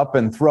pick it up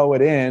and throw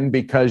it in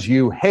because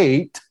you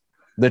hate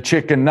the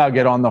chicken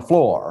nugget on the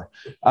floor.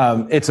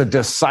 It's a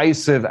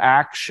decisive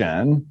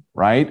action,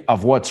 right,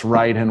 of what's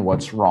right and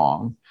what's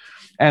wrong.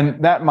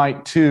 And that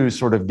might, too,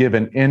 sort of give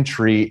an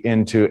entry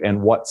into,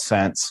 in what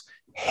sense,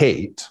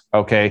 hate.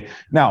 Okay.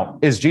 Now,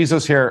 is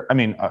Jesus here? I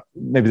mean,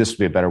 maybe this would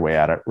be a better way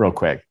at it real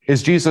quick.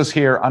 Is Jesus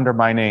here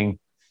undermining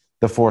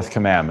the fourth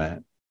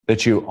commandment,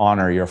 that you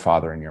honor your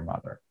father and your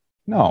mother?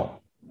 No,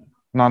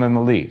 not in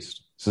the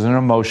least. This is an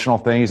emotional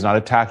thing. He's not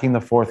attacking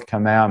the fourth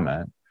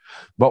commandment.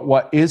 But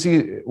what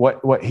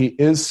he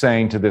is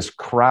saying to this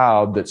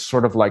crowd that's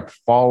sort of like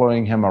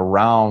following him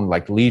around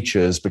like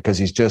leeches because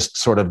he's just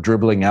sort of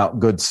dribbling out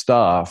good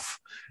stuff.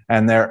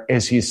 And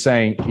he's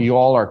saying, you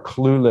all are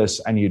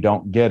clueless and you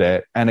don't get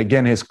it. And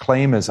again, his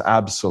claim is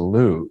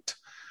absolute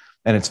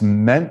and it's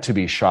meant to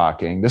be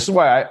shocking. This is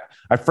why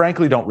I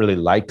frankly don't really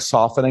like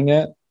softening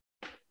it,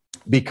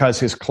 because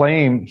his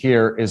claim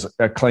here is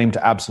a claim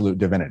to absolute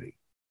divinity.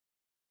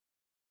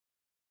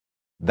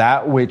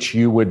 That which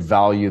you would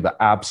value the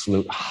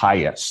absolute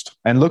highest.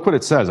 And look what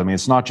it says. I mean,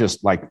 it's not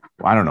just like,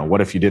 I don't know,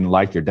 what if you didn't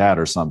like your dad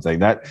or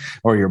something,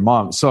 or your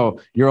mom? So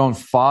your own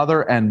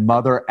father and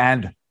mother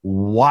and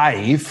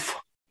wife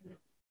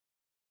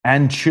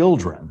and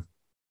children.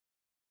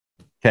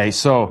 Okay,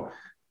 so,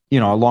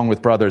 along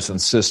with brothers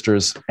and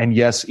sisters, and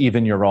yes,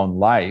 even your own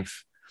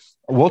life.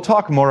 We'll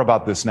talk more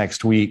about this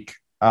next week.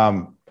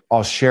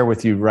 I'll share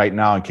with you right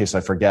now, in case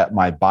I forget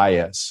my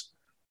bias.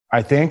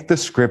 I think the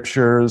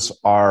scriptures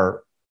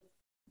are,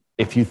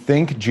 if you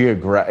think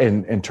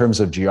in terms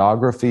of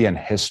geography and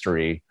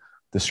history,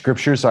 the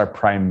scriptures are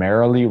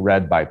primarily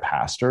read by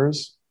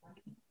pastors.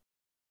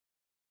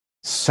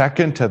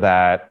 Second to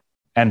that,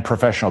 and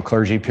professional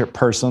clergy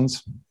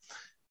persons.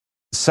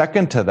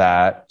 Second to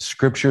that,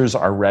 scriptures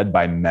are read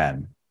by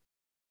men.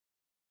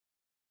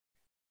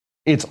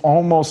 It's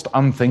almost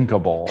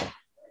unthinkable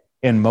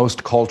in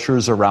most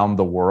cultures around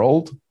the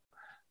world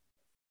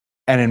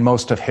and in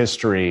most of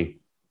history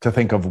to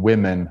think of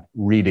women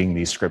reading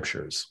these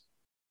scriptures.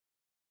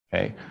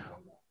 Okay.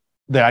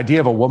 The idea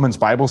of a woman's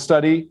Bible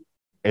study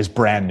is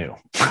brand new.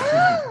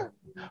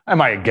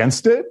 Am I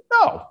against it?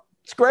 No,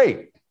 it's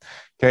great.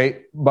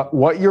 Okay. But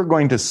what you're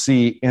going to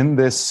see in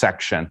this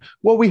section,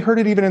 well, we heard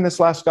it even in this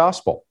last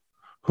gospel,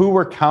 who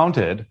were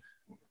counted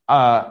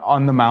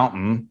on the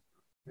mountain.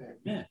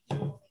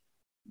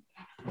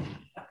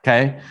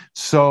 Okay.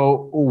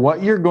 So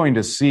what you're going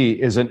to see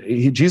is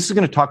Jesus is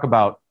going to talk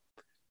about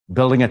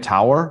building a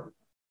tower.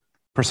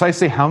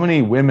 Precisely how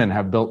many women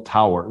have built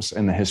towers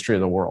in the history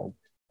of the world?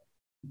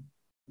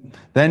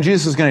 Then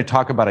Jesus is going to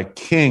talk about a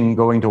king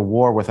going to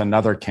war with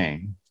another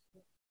king.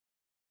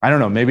 I don't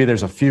know, maybe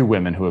there's a few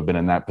women who have been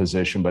in that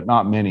position, but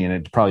not many, and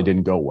it probably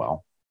didn't go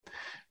well.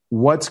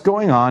 What's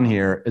going on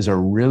here is a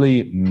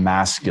really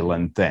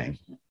masculine thing.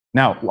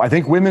 Now, I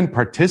think women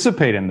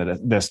participate in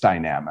this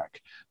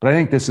dynamic, but I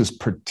think this is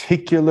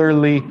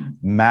particularly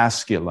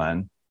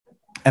masculine,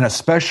 and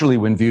especially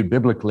when viewed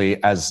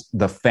biblically as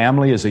the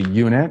family is a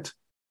unit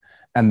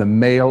and the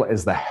male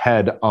is the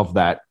head of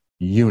that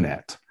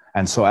unit.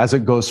 And so as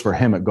it goes for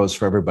him, it goes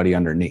for everybody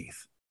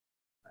underneath.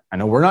 I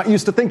know we're not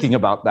used to thinking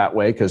about that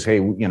way because, hey,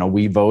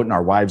 we vote and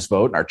our wives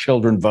vote and our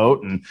children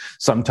vote. And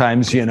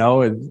sometimes,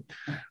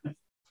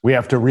 we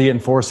have to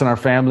reinforce in our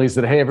families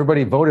that, hey,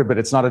 everybody voted, but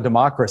it's not a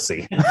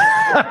democracy.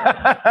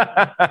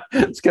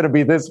 It's going to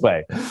be this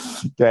way.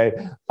 Okay.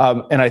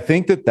 And I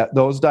think that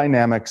those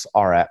dynamics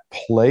are at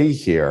play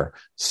here.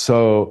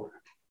 So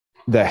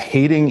the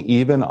hating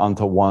even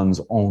unto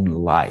one's own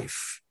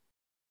life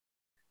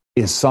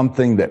is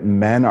something that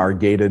men are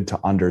gated to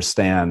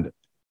understand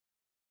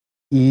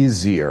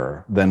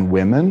easier than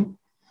women.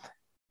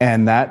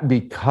 And that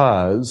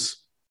because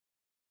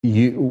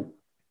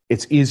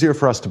it's easier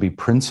for us to be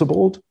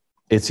principled.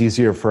 It's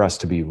easier for us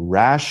to be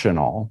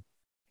rational.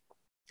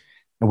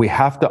 And we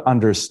have to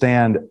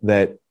understand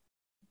that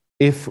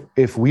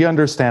if we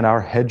understand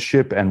our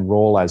headship and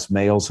role as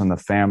males in the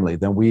family,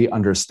 then we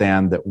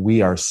understand that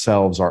we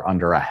ourselves are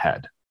under a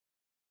head.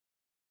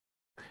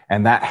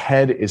 And that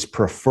head is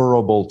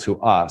preferable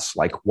to us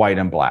like white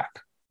and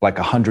black, like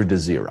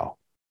 100-0.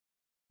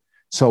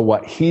 So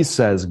what he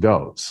says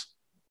goes.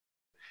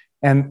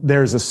 And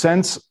there's a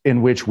sense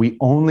in which we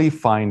only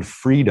find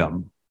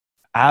freedom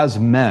as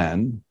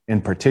men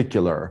in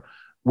particular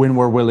when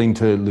we're willing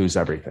to lose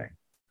everything.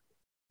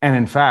 And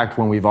in fact,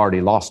 when we've already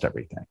lost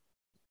everything.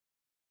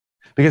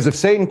 Because if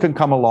Satan can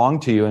come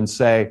along to you and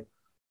say,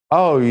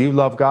 oh, you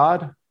love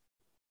God?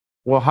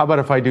 Well, how about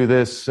if I do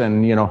this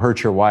and,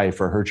 hurt your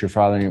wife or hurt your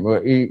father?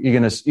 You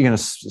going to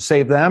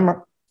save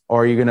them,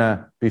 or are you going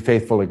to be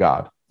faithful to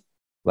God?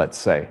 Let's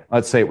say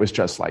it was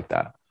just like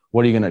that.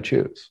 What are you going to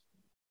choose?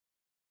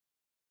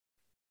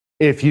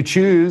 If you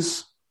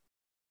choose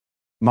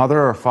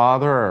mother or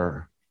father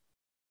or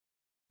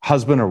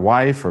husband or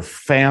wife or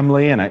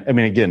family, and I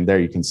mean, again, there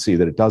you can see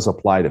that it does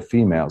apply to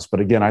females.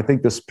 But again, I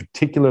think this is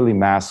particularly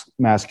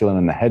masculine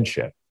in the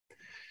headship.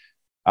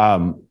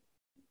 That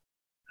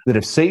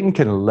if Satan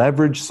can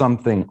leverage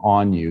something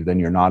on you, then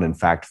you're not in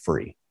fact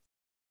free.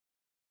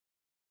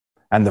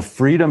 And the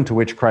freedom to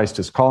which Christ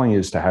is calling you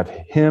is to have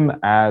him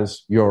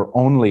as your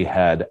only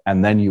head,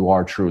 and then you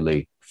are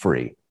truly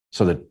free.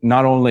 So that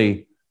not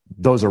only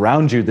those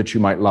around you that you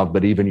might love,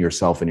 but even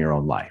yourself in your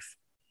own life.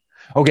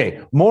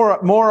 Okay,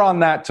 more on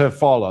that to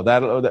follow.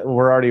 That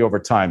we're already over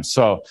time.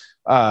 So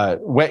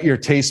wet your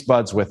taste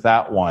buds with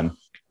that one.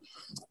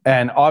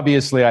 And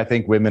obviously, I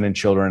think women and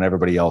children and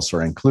everybody else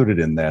are included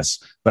in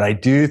this. But I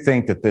do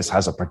think that this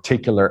has a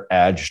particular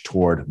edge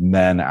toward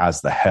men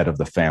as the head of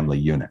the family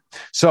unit.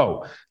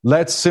 So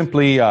let's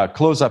simply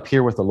close up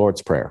here with the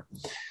Lord's Prayer.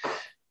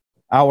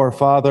 Our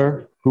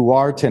Father, who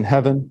art in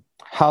heaven,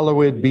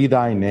 hallowed be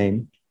thy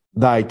name.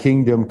 Thy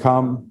kingdom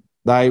come,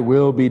 thy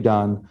will be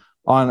done,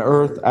 on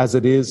earth as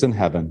it is in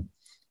heaven.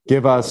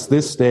 Give us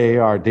this day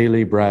our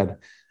daily bread,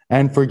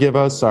 and forgive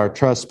us our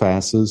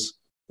trespasses,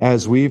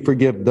 as we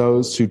forgive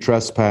those who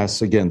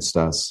trespass against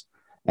us.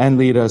 And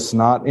lead us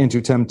not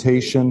into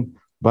temptation,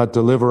 but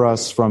deliver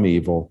us from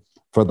evil.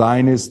 For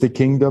thine is the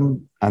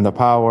kingdom, and the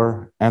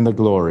power, and the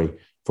glory,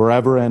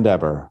 forever and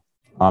ever.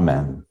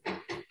 Amen.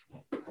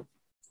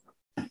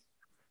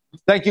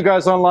 Thank you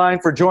guys online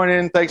for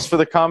joining. Thanks for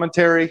the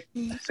commentary.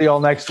 See you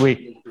all next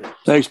week.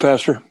 Thanks,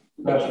 Pastor.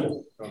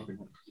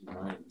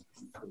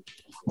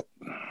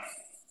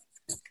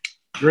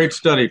 Great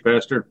study,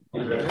 Pastor.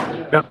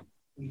 Yep.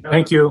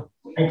 Thank you.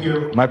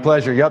 My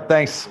pleasure. Yep.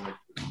 Thanks.